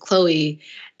earlier, it was Chloe.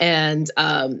 And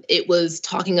it was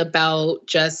talking about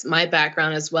just my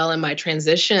background as well and my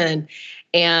transition.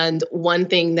 And one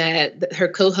thing that her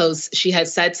co-host, she had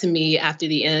said to me after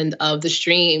the end of the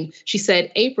stream, she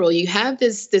said, April, you have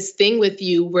this thing with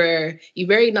you where you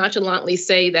very nonchalantly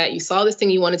say that you saw this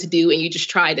thing you wanted to do and you just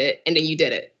tried it and then you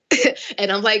did it.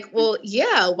 And I'm like, well,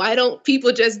 yeah, why don't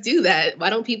people just do that? Why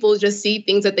don't people just see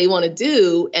things that they want to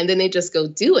do and then they just go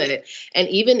do it? And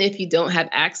even if you don't have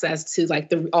access to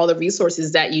like all the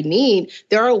resources that you need,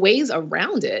 there are ways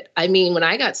around it. I mean, when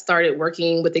I got started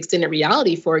working with extended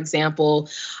reality, for example,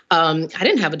 I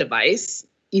didn't have a device.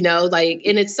 Like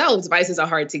in itself, devices are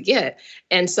hard to get.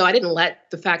 And so I didn't let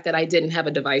the fact that I didn't have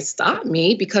a device stop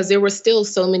me because there were still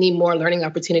so many more learning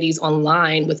opportunities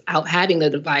online without having the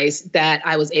device that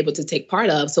I was able to take part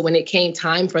of. So when it came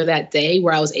time for that day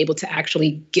where I was able to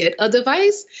actually get a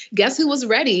device, guess who was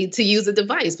ready to use a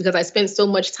device? Because I spent so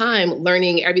much time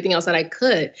learning everything else that I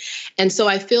could. And so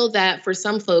I feel that for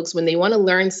some folks, when they want to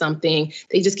learn something,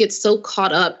 they just get so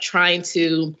caught up trying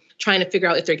to figure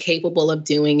out if they're capable of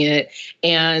doing it.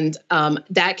 And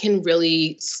that can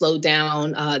really slow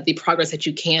down the progress that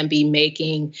you can be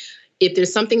making. If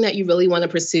there's something that you really want to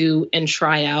pursue and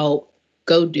try out,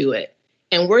 go do it.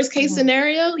 And worst case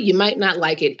scenario, you might not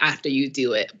like it after you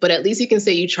do it, but at least you can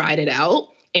say you tried it out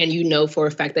and you know for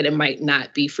a fact that it might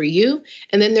not be for you.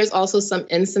 And then there's also some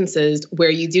instances where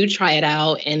you do try it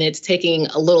out and it's taking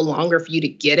a little longer for you to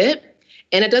get it.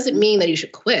 And it doesn't mean that you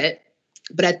should quit,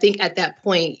 but I think at that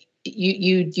point,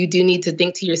 you do need to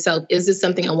think to yourself, is this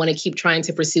something I want to keep trying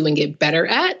to pursue and get better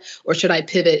at, or should I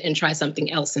pivot and try something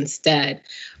else instead?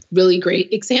 Really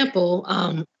great example.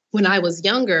 When I was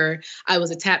younger, I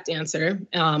was a tap dancer,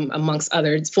 amongst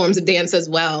other forms of dance as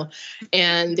well.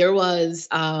 And there was,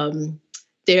 I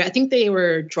think they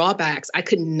were drawbacks. I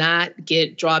could not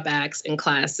get drawbacks in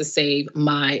class to save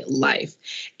my life.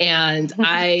 And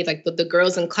the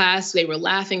girls in class, they were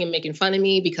laughing and making fun of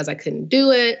me because I couldn't do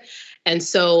it. And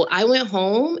so I went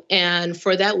home, and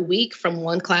for that week from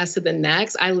one class to the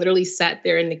next, I literally sat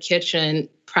there in the kitchen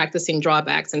practicing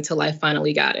drawbacks until I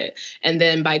finally got it. And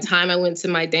then by the time I went to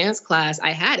my dance class, I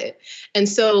had it. And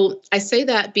so I say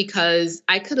that because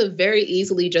I could have very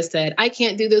easily just said, I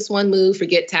can't do this one move,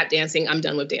 forget tap dancing, I'm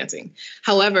done with dancing.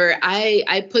 However,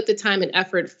 I put the time and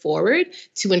effort forward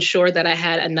to ensure that I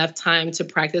had enough time to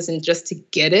practice and just to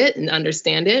get it and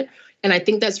understand it. And I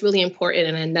think that's really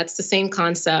important. And that's the same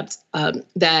concept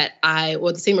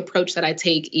the same approach that I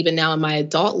take even now in my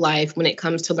adult life when it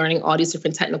comes to learning all these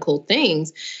different technical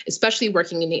things, especially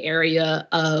working in the area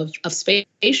of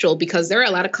spatial, because there are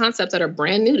a lot of concepts that are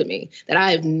brand new to me that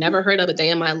I have never heard of a day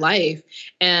in my life.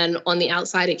 And on the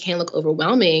outside, it can look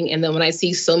overwhelming. And then when I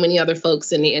see so many other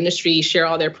folks in the industry share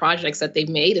all their projects that they've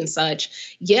made and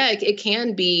such, it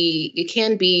can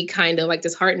be kind of like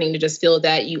disheartening to just feel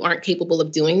that you aren't capable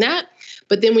of doing that.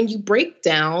 But then when you break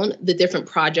down the different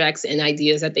projects and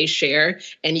ideas that they share,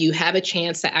 and you have a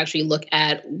chance to actually look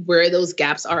at where those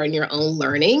gaps are in your own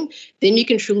learning, then you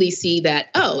can truly see that,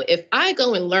 oh, if I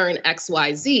go and learn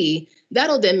XYZ,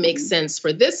 that'll then make sense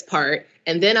for this part.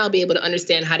 And then I'll be able to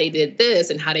understand how they did this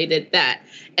and how they did that.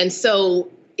 And so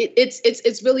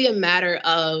it's really a matter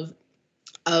of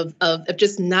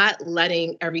just not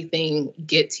letting everything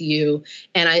get to you.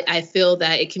 And I feel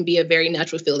that it can be a very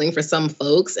natural feeling for some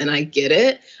folks, and I get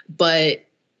it, but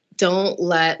don't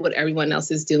let what everyone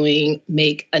else is doing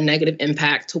make a negative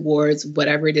impact towards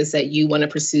whatever it is that you want to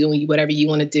pursue and whatever you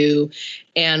want to do.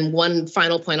 And one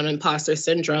final point on imposter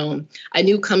syndrome, I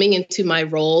knew coming into my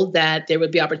role that there would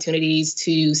be opportunities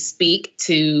to speak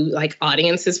to like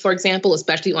audiences, for example,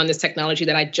 especially on this technology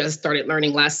that I just started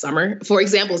learning last summer. For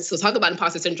example, so talk about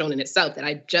imposter syndrome in itself that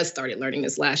I just started learning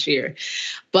this last year.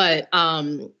 But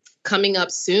coming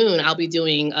up soon, I'll be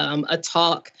doing a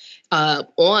talk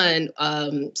on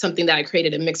something that I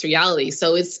created in mixed reality.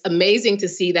 So it's amazing to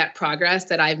see that progress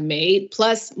that I've made,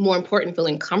 plus more important,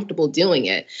 feeling comfortable doing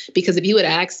it. Because if you had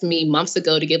asked me months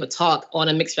ago to give a talk on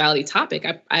a mixed reality topic,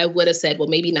 I would have said, well,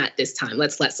 maybe not this time.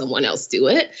 Let's let someone else do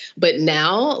it. But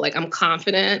now, like, I'm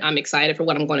confident, I'm excited for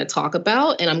what I'm going to talk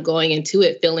about. And I'm going into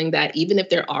it feeling that even if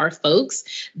there are folks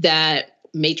that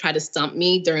may try to stump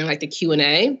me during like the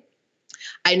Q&A,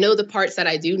 I know the parts that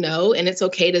I do know, and it's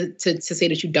okay to say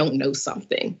that you don't know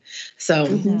something. So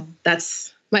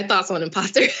that's my thoughts on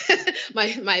imposter,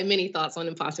 my many thoughts on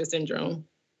imposter syndrome.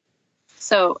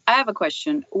 So I have a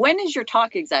question. When is your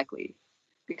talk exactly?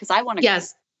 Because I want to.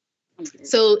 Yes.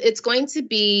 So it's going to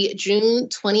be June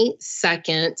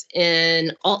 22nd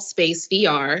in Altspace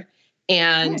VR.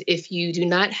 And if you do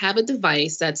not have a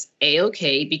device, that's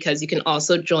A-OK, because you can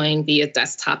also join via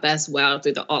desktop as well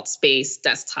through the Altspace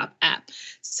desktop app.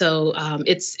 So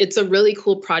it's a really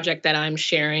cool project that I'm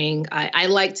sharing. I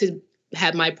like to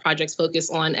have my projects focus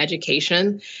on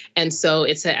education. And so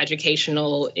it's an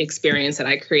educational experience that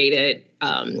I created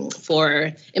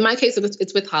for, in my case,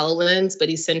 it's with HoloLens, but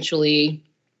essentially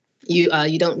you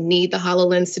don't need the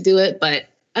HoloLens to do it, but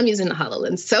I'm using the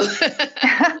HoloLens. So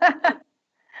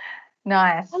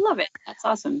nice. I love it. That's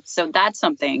awesome. So that's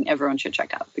something everyone should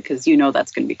check out because you know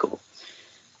that's going to be cool.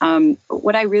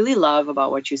 What I really love about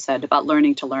what you said about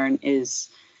learning to learn is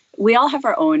we all have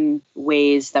our own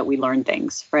ways that we learn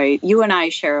things, right? You and I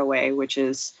share a way, which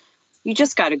is you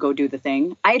just got to go do the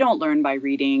thing. I don't learn by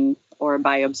reading or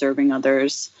by observing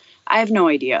others. I have no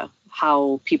idea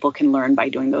how people can learn by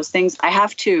doing those things. I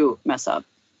have to mess up.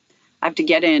 I have to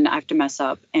get in, I have to mess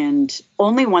up. And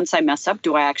only once I mess up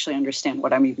do I actually understand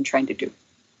what I'm even trying to do.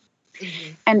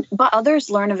 But others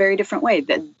learn a very different way.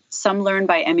 That some learn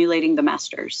by emulating the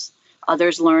masters.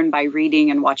 Others learn by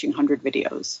reading and watching 100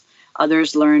 videos.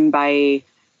 Others learn by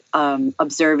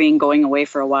observing, going away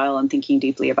for a while and thinking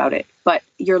deeply about it. But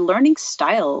your learning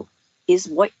style is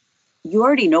what you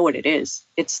already know what it is.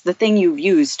 It's the thing you've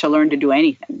used to learn to do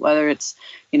anything, whether it's,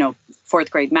 fourth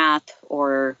grade math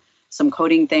or some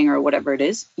coding thing or whatever it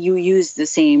is. You use the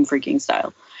same freaking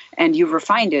style and you've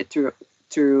refined it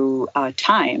through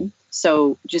time.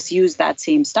 So just use that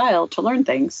same style to learn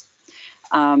things.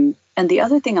 And the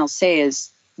other thing I'll say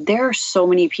is there are so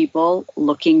many people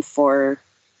looking for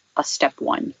a step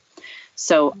one.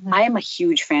 So I am a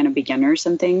huge fan of beginners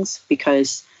and things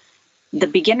because the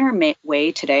beginner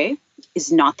way today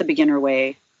is not the beginner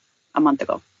way a month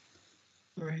ago.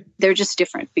 Right. They're just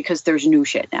different because there's new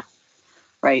shit now.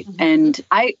 Right. And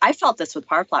I felt this with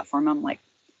Power Platform. I'm like,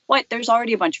 what? There's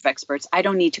already a bunch of experts. I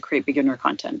don't need to create beginner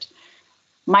content.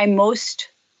 My most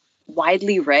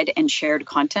widely read and shared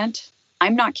content,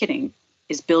 I'm not kidding,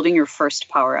 is building your first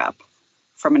Power app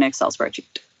from an Excel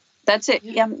spreadsheet. That's it.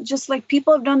 Yeah. Just like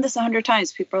people have done this 100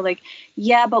 times. People are like,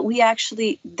 yeah, but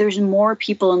there's more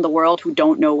people in the world who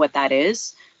don't know what that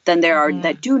is than there are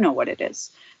that do know what it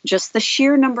is. Just the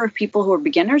sheer number of people who are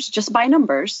beginners, just by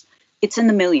numbers, it's in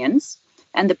the millions.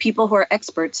 And the people who are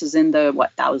experts is in the,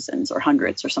 thousands or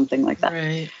hundreds or something like that.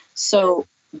 Right. So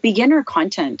beginner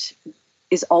content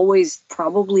is always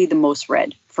probably the most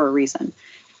read for a reason.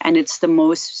 And it's the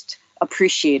most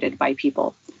appreciated by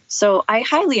people. So I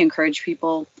highly encourage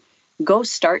people, go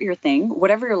start your thing,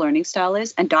 whatever your learning style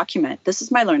is, and document. This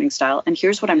is my learning style, and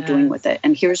here's what I'm doing with it,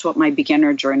 and here's what my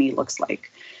beginner journey looks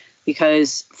like.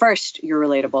 Because first, you're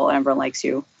relatable and everyone likes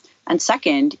you. And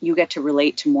second, you get to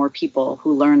relate to more people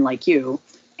who learn like you.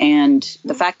 And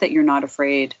the fact that you're not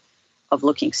afraid of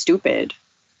looking stupid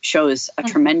shows a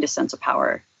tremendous sense of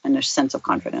power and a sense of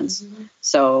confidence.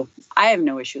 So I have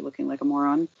no issue looking like a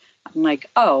moron. I'm like,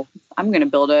 oh, I'm going to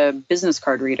build a business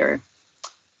card reader.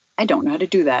 I don't know how to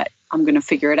do that. I'm going to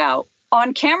figure it out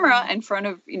on camera in front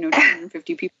of,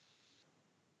 250 people.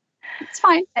 It's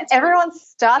fine. Everyone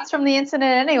starts from the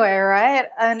internet anyway, right?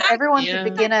 And everyone's a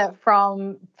beginner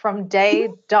from day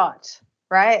dot,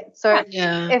 right? So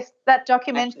if that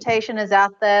documentation is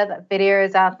out there, that video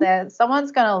is out there,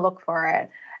 someone's going to look for it.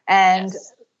 And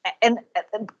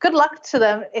good luck to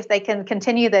them if they can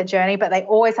continue their journey, but they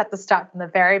always have to start from the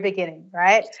very beginning,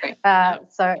 right?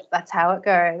 So that's how it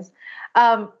goes.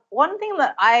 One thing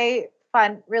that I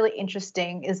find really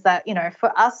interesting is that,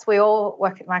 for us, we all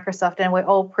work at Microsoft and we're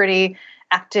all pretty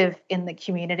active in the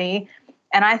community.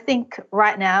 And I think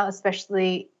right now,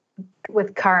 especially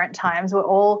with current times, we're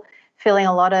all feeling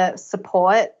a lot of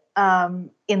support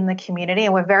in the community,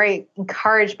 and we're very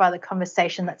encouraged by the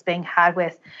conversation that's being had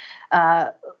with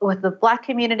the Black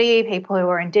community, people who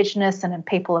are Indigenous, and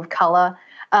people of color.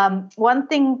 One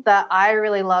thing that I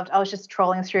really loved, I was just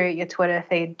trolling through your Twitter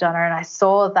feed, Donna, and I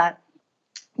saw that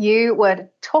you were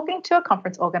talking to a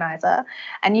conference organizer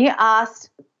and you asked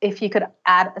if you could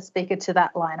add a speaker to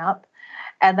that lineup.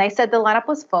 And they said the lineup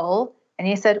was full. And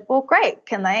you said, well, great.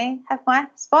 Can they have my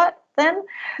spot then?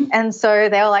 And so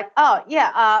they were like, oh,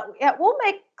 yeah, we'll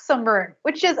make some room,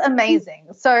 which is amazing.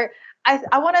 So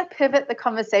I want to pivot the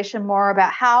conversation more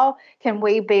about how can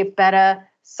we be better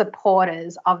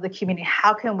supporters of the community?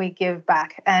 How can we give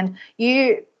back? And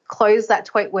you close that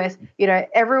tweet with,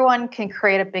 everyone can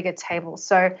create a bigger table.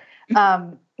 So,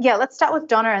 let's start with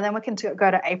Donna and then we can go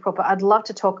to April, but I'd love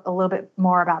to talk a little bit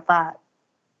more about that.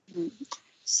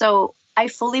 So I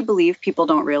fully believe people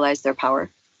don't realize their power.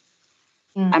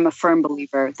 I'm a firm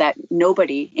believer that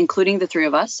nobody, including the three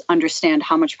of us, understand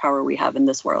how much power we have in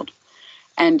this world.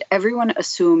 And everyone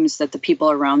assumes that the people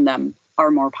around them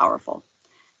are more powerful.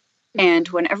 And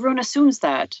when everyone assumes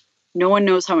that, no one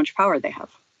knows how much power they have,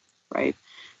 right?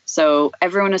 So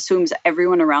everyone assumes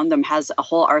everyone around them has a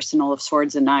whole arsenal of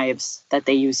swords and knives that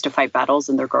they use to fight battles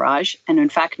in their garage. And in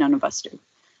fact, none of us do.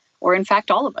 Or in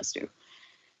fact, all of us do.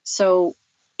 So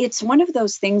it's one of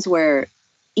those things where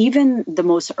even the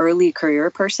most early career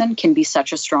person can be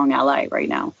such a strong ally right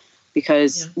now,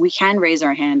 because we can raise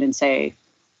our hand and say,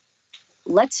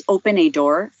 let's open a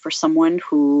door for someone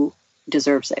who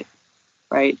deserves it,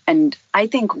 right? And I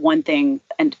think one thing,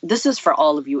 and this is for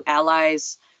all of you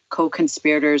allies,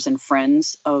 co-conspirators, and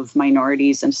friends of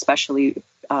minorities, and especially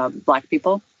Black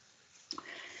people,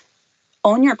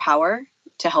 own your power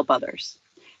to help others.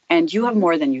 And you have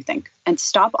more than you think. And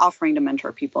stop offering to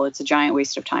mentor people. It's a giant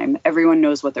waste of time. Everyone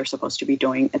knows what they're supposed to be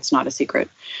doing. It's not a secret.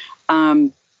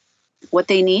 What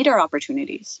they need are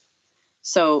opportunities.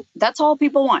 So that's all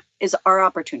people want is our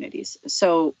opportunities.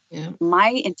 So my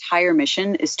entire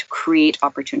mission is to create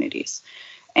opportunities.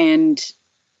 And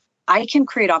I can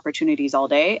create opportunities all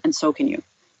day, and so can you.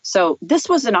 So this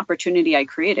was an opportunity I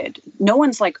created. No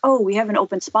one's like, oh, we have an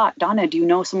open spot. Donna, do you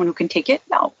know someone who can take it?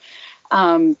 No.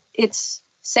 It's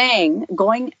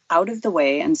going out of the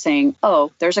way and saying,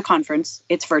 oh, there's a conference.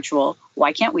 It's virtual.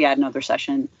 Why can't we add another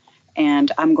session?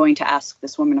 And I'm going to ask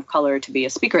this woman of color to be a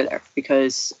speaker there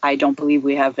because I don't believe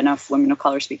we have enough women of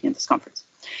color speaking at this conference.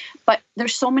 But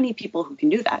there's so many people who can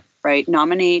do that, right?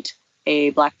 Nominate a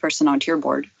Black person onto your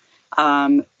board.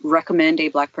 Recommend a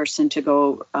Black person to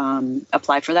go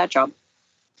apply for that job.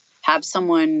 Have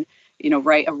someone,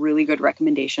 write a really good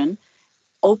recommendation.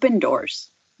 Open doors,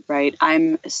 right?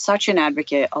 I'm such an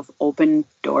advocate of open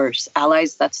doors.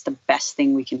 Allies, that's the best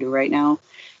thing we can do right now.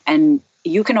 And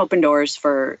you can open doors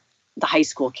for the high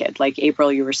school kid, like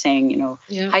April, you were saying,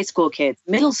 high school kids,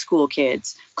 middle school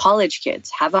kids, college kids,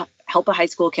 help a high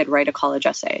school kid write a college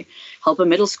essay, help a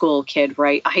middle school kid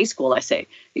write a high school essay.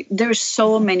 There's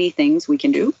so many things we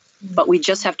can do, but we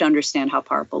just have to understand how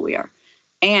powerful we are.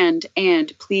 And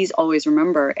please always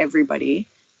remember, everybody,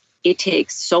 it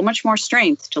takes so much more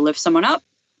strength to lift someone up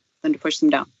than to push them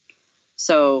down.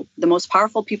 So the most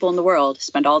powerful people in the world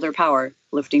spend all their power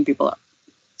lifting people up.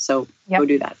 So go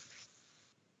do that.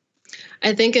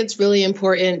 I think it's really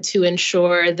important to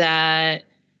ensure that,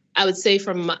 I would say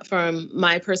from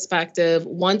my perspective,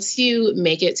 once you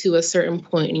make it to a certain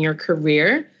point in your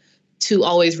career, to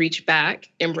always reach back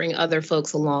and bring other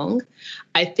folks along.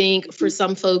 I think for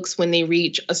some folks, when they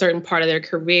reach a certain part of their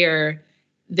career,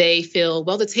 they feel,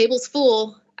 well, the table's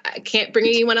full. I can't bring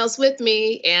anyone else with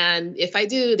me. And if I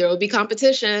do, there will be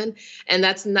competition. And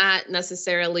that's not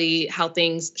necessarily how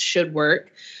things should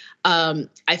work.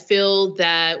 I feel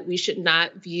that we should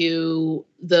not view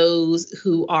those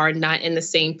who are not in the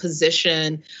same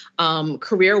position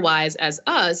career-wise as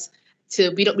us.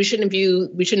 We shouldn't view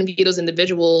those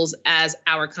individuals as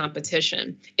our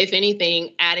competition. If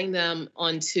anything, adding them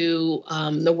onto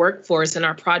the workforce and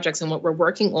our projects and what we're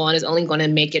working on is only going to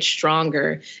make it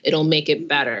stronger. It'll make it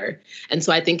better. And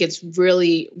so I think it's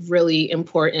really, really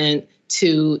important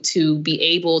to be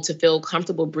able to feel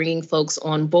comfortable bringing folks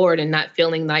on board and not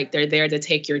feeling like they're there to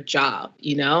take your job,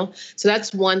 you know? So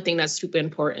that's one thing that's super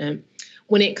important.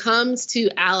 When it comes to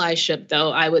allyship,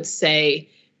 though, I would say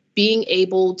being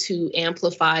able to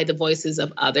amplify the voices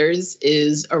of others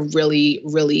is a really,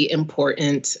 really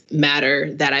important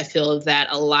matter that I feel that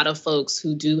a lot of folks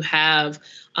who do have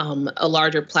a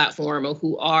larger platform or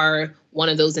who are one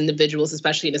of those individuals,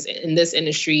 especially in this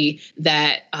industry,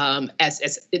 that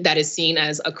that is seen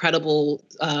as a credible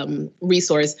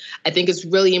resource, I think it's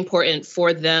really important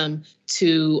for them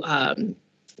to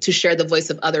share the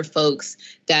voice of other folks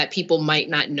that people might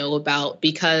not know about,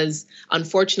 because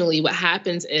unfortunately what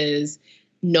happens is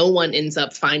no one ends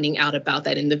up finding out about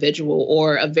that individual,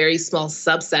 or a very small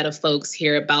subset of folks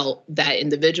hear about that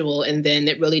individual, and then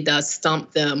it really does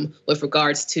stump them with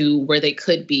regards to where they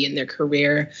could be in their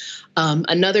career.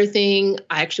 Another thing,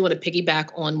 I actually want to piggyback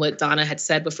on what Donna had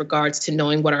said with regards to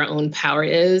knowing what our own power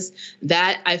is.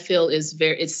 That I feel is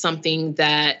it's something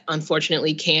that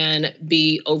unfortunately can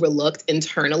be overlooked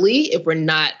internally if we're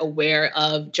not aware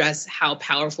of just how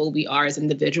powerful we are as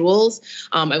individuals.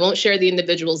 I won't share the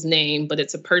individual's name, but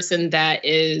it's a person that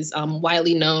is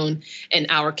widely known in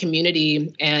our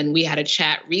community. And we had a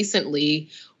chat recently,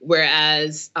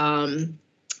 whereas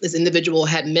this individual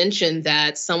had mentioned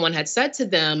that someone had said to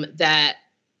them that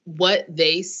what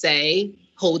they say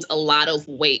holds a lot of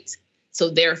weight. So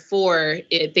therefore,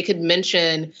 if they could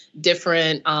mention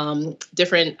different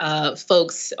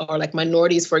folks or like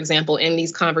minorities, for example, in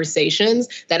these conversations,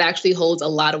 that actually holds a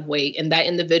lot of weight. And that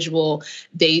individual,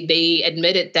 they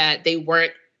admitted that they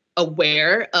weren't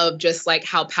aware of just like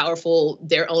how powerful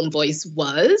their own voice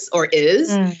was or is.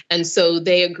 And so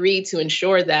they agreed to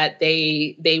ensure that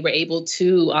they were able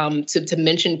to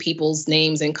mention people's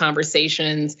names in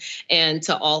conversations, and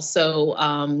to also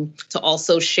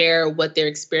share what their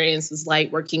experience was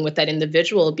like working with that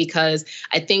individual. Because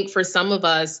I think for some of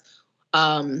us,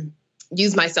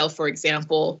 use myself, for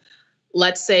example,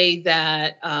 let's say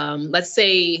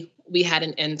we had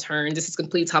an intern. This is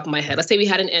complete top of my head. Let's say we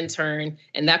had an intern,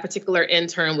 and that particular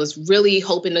intern was really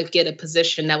hoping to get a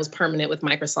position that was permanent with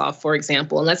Microsoft, for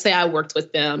example. And let's say I worked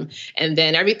with them, and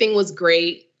then everything was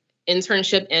great.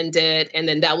 Internship ended, and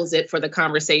then that was it for the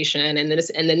conversation. And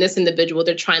then this individual,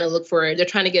 they're trying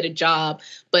to get a job,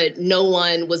 but no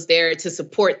one was there to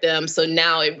support them. So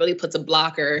now it really puts a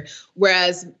blocker.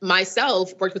 Whereas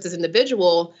myself worked with this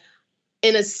individual.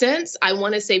 In a sense, I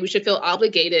want to say we should feel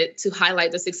obligated to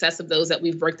highlight the success of those that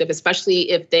we've worked with,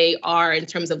 especially if they are in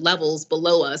terms of levels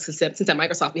below us. Because since at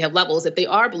Microsoft we have levels, if they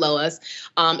are below us,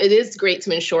 it is great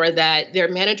to ensure that their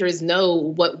managers know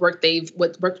what work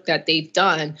that they've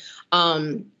done.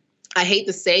 I hate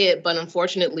to say it, but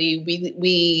unfortunately,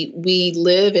 we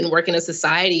live and work in a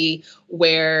society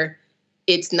where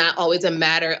it's not always a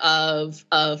matter of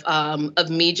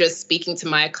me just speaking to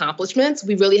my accomplishments.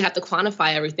 We really have to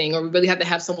quantify everything, or we really have to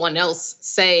have someone else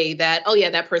say that, oh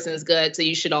yeah, that person is good, so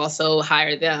you should also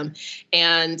hire them.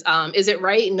 And is it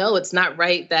right? No, it's not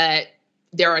right that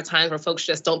there are times where folks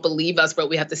just don't believe us for what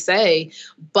we have to say,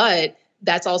 but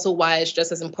that's also why it's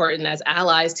just as important as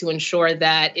allies to ensure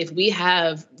that if we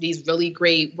have these really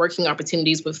great working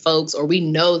opportunities with folks, or we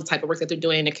know the type of work that they're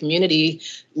doing in the community,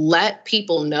 let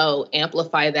people know,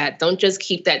 amplify that. Don't just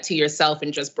keep that to yourself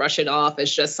and just brush it off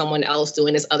as just someone else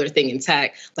doing this other thing in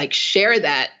tech. Like, share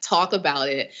that, talk about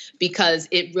it, because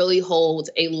it really holds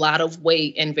a lot of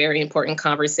weight in very important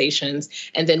conversations.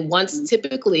 And then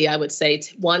typically, I would say,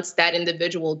 once that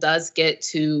individual does get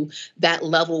to that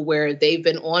level where they've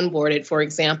been onboarded, for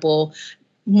example,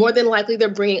 more than likely they're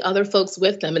bringing other folks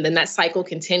with them, and then that cycle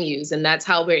continues. And that's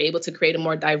how we're able to create a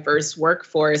more diverse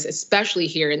workforce, especially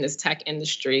here in this tech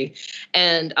industry.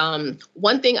 And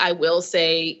one thing I will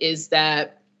say is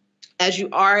that as you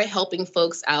are helping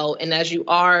folks out, and as you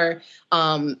are,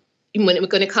 when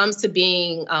it comes to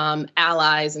being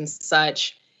allies and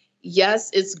such, yes,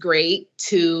 it's great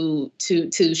to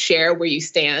share where you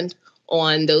stand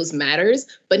on those matters,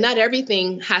 but not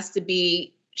everything has to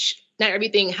be not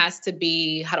everything has to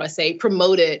be, how do I say,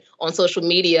 promoted on social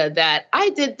media that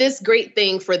I did this great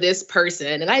thing for this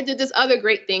person and I did this other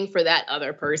great thing for that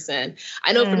other person.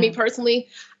 I know for me personally,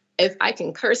 if I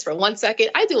can curse for 1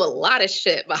 second, I do a lot of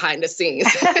shit behind the scenes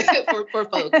for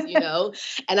folks, you know,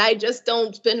 and I just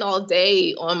don't spend all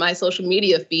day on my social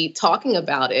media feed talking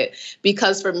about it,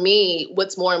 because for me,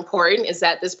 what's more important is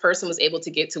that this person was able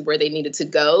to get to where they needed to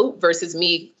go versus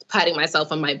me patting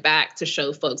myself on my back to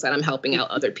show folks that I'm helping out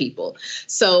other people.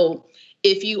 So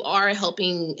if you are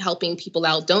helping people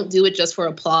out, don't do it just for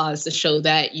applause to show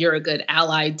that you're a good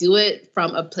ally. Do it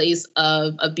from a place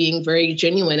of being very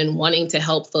genuine and wanting to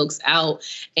help folks out.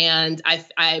 And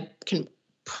I can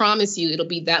promise you it'll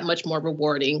be that much more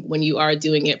rewarding when you are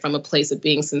doing it from a place of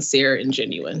being sincere and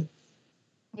genuine.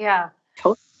 Yeah,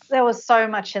 there was so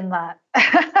much in that.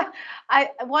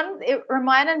 It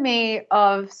reminded me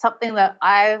of something that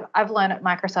I've learned at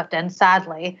Microsoft, and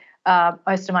sadly,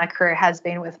 most of my career has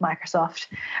been with Microsoft.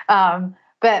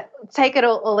 But take it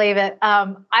or leave it.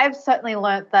 I've certainly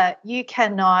learned that you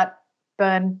cannot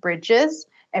burn bridges.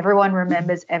 Everyone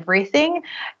remembers everything.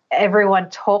 Everyone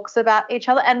talks about each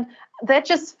other, and they're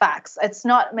just facts. It's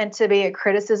not meant to be a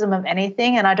criticism of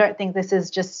anything, and I don't think this is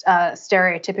just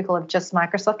stereotypical of just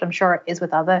Microsoft. I'm sure it is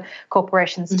with other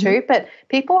corporations too, but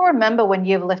people remember when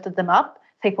you've lifted them up.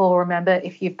 People will remember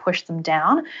if you've pushed them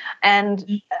down.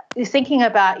 And thinking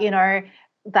about, you know,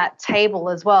 that table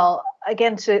as well,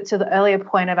 again, to the earlier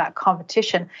point about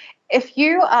competition, if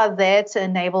you are there to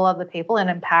enable other people and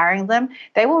empowering them,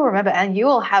 they will remember, and you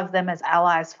will have them as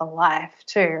allies for life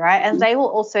too, right? And they will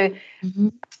also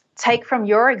take from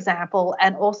your example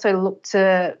and also look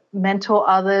to mentor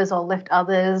others or lift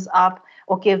others up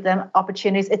or give them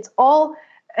opportunities. It's all,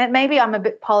 and maybe I'm a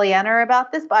bit Pollyanna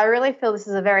about this, but I really feel this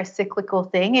is a very cyclical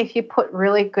thing. If you put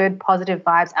really good positive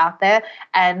vibes out there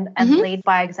and lead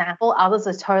by example, others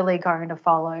are totally going to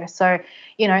follow. So,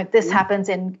 you know, this happens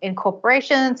in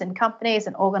corporations, in companies,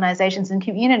 and organizations, and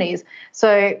communities.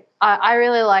 So I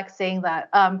really like seeing that.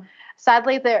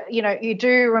 Sadly, there, you know, you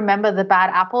do remember the bad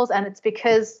apples, and it's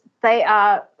because they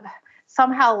are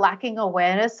somehow lacking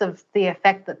awareness of the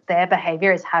effect that their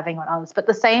behavior is having on others. But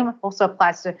the same also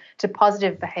applies to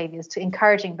positive behaviors, to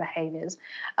encouraging behaviors.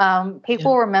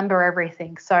 People remember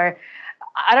everything. So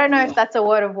I don't know if that's a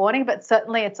word of warning, but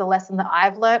certainly it's a lesson that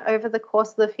I've learned over the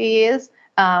course of the few years,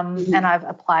 and I've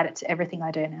applied it to everything I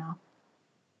do now.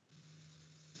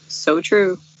 So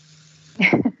true.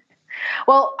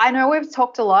 Well, I know we've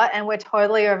talked a lot and we're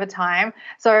totally over time.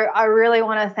 So I really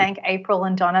want to thank April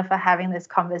and Donna for having this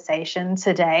conversation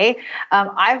today.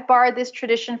 I've borrowed this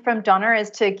tradition from Donna is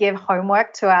to give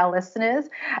homework to our listeners.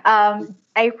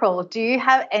 April, do you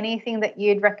have anything that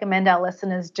you'd recommend our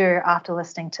listeners do after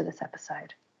listening to this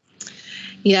episode?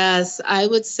 Yes, I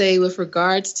would say with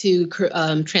regards to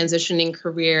transitioning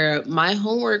career, my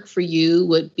homework for you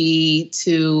would be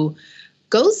to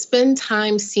go spend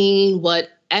time seeing what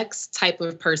X type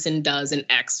of person does in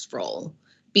X role,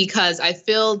 because I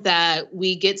feel that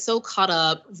we get so caught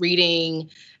up reading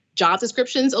job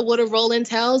descriptions of what a role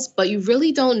entails, but you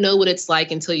really don't know what it's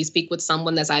like until you speak with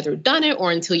someone that's either done it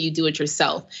or until you do it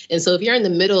yourself. And so if you're in the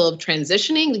middle of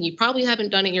transitioning, then you probably haven't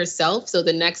done it yourself. So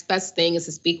the next best thing is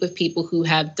to speak with people who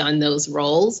have done those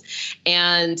roles.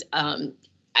 And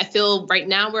I feel right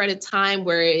now we're at a time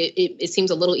where it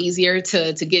seems a little easier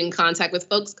to get in contact with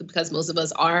folks because most of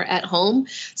us are at home.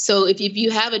 So if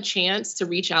you have a chance to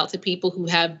reach out to people who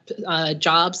have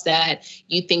jobs that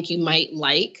you think you might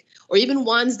like, or even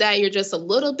ones that you're just a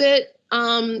little bit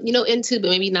into, but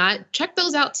maybe not, check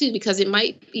those out too, because it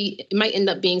might end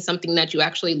up being something that you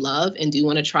actually love and do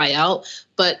want to try out.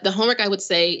 But the homework I would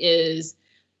say is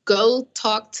go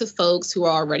talk to folks who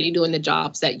are already doing the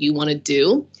jobs that you want to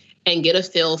do, and get a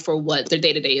feel for what their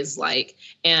day-to-day is like.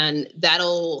 And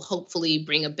that'll hopefully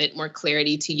bring a bit more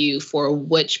clarity to you for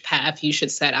which path you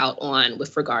should set out on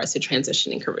with regards to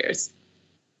transitioning careers.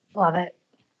 Love it.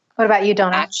 What about you,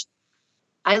 Donna?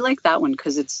 I like that one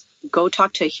because it's go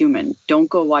talk to a human. Don't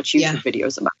go watch YouTube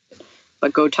videos about it,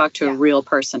 but go talk to a real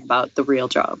person about the real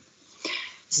job.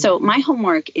 So my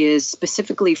homework is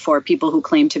specifically for people who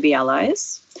claim to be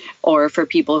allies or for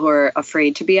people who are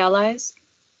afraid to be allies.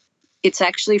 It's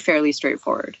actually fairly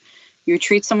straightforward. You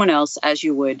treat someone else as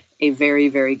you would a very,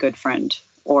 very good friend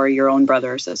or your own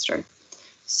brother or sister.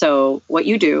 So what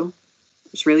you do,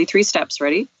 there's really 3 steps.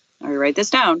 Ready? All right, write this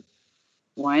down.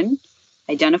 1,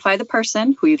 identify the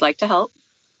person who you'd like to help.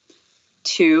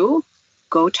 2,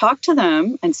 go talk to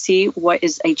them and see what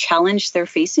is a challenge they're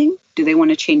facing. Do they want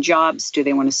to change jobs? Do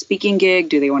they want a speaking gig?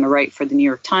 Do they want to write for the New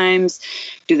York Times?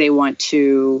 Do they want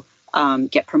to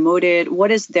get promoted?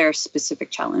 What is their specific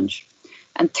challenge?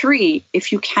 And 3,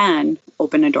 if you can,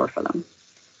 open a door for them.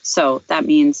 So that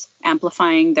means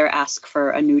amplifying their ask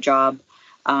for a new job,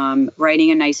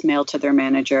 writing a nice mail to their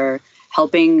manager,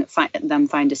 helping them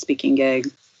find a speaking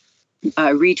gig,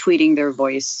 retweeting their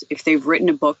voice. If they've written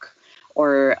a book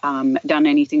or done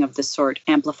anything of this sort,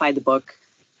 amplify the book,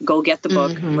 go get the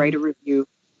book, write a review,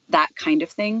 that kind of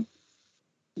thing.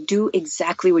 Do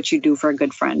exactly what you do for a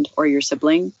good friend or your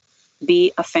sibling.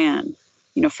 Be a fan.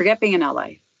 Forget being an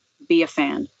ally. Be a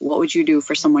fan. What would you do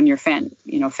for someone you're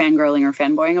fangirling or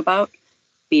fanboying about?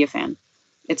 Be a fan.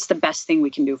 It's the best thing we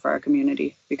can do for our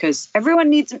community because everyone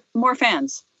needs more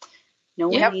fans. No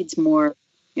one needs more,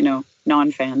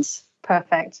 non-fans.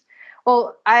 Perfect.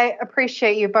 Well, I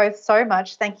appreciate you both so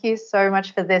much. Thank you so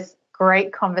much for this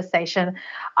great conversation.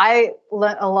 I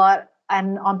learned a lot.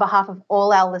 And on behalf of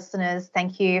all our listeners,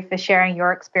 thank you for sharing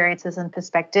your experiences and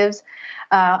perspectives.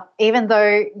 Even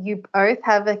though you both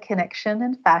have a connection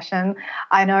in fashion,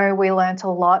 I know we learned a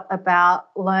lot about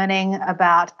learning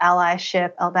about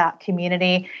allyship, about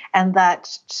community, and that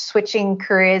switching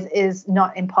careers is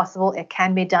not impossible. It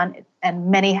can be done,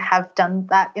 and many have done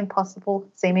that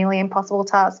seemingly impossible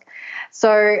task.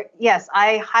 So yes,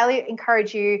 I highly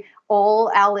encourage you, all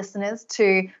our listeners,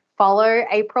 to follow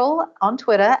April on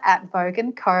Twitter at Vogue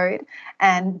and Code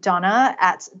and Dona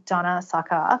at Dona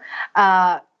Sarkar.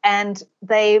 And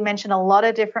they mention a lot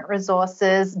of different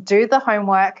resources. Do the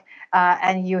homework,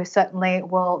 and you certainly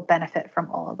will benefit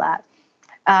from all of that.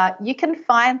 You can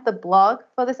find the blog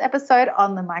for this episode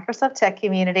on the Microsoft Tech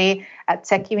Community at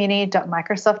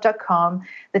techcommunity.microsoft.com.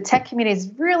 The tech community is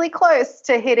really close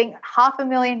to hitting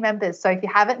 500,000 members. So if you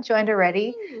haven't joined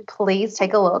already, please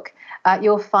take a look.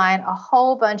 You'll find a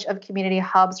whole bunch of community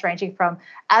hubs ranging from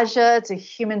Azure to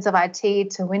Humans of IT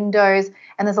to Windows.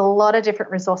 And there's a lot of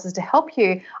different resources to help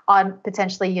you on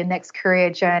potentially your next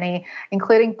career journey,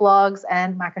 including blogs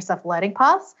and Microsoft Learning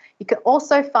Paths. You can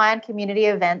also find community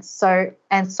events. So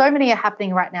many are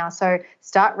happening right now. So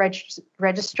start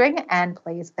registering and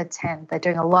please attend. They're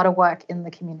doing a lot of work in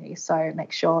the community. So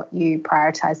make sure you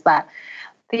prioritize that.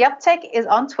 The Uptake is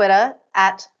on Twitter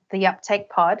at the Uptake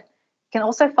Pod. You can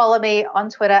also follow me on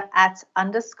Twitter at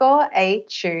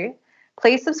 _AChew.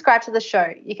 Please subscribe to the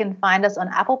show. You can find us on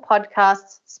Apple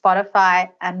Podcasts, Spotify,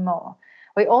 and more.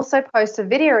 We also post a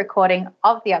video recording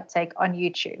of the Uptake on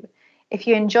YouTube. If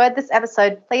you enjoyed this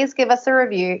episode, please give us a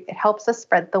review. It helps us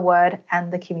spread the word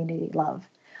and the community love.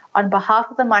 On behalf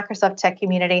of the Microsoft Tech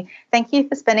community, thank you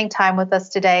for spending time with us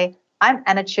today. I'm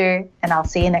Anna Chu, and I'll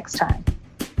see you next time.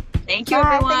 Thank you,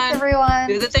 everyone. Thanks, everyone.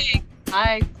 Do the thing.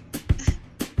 Bye.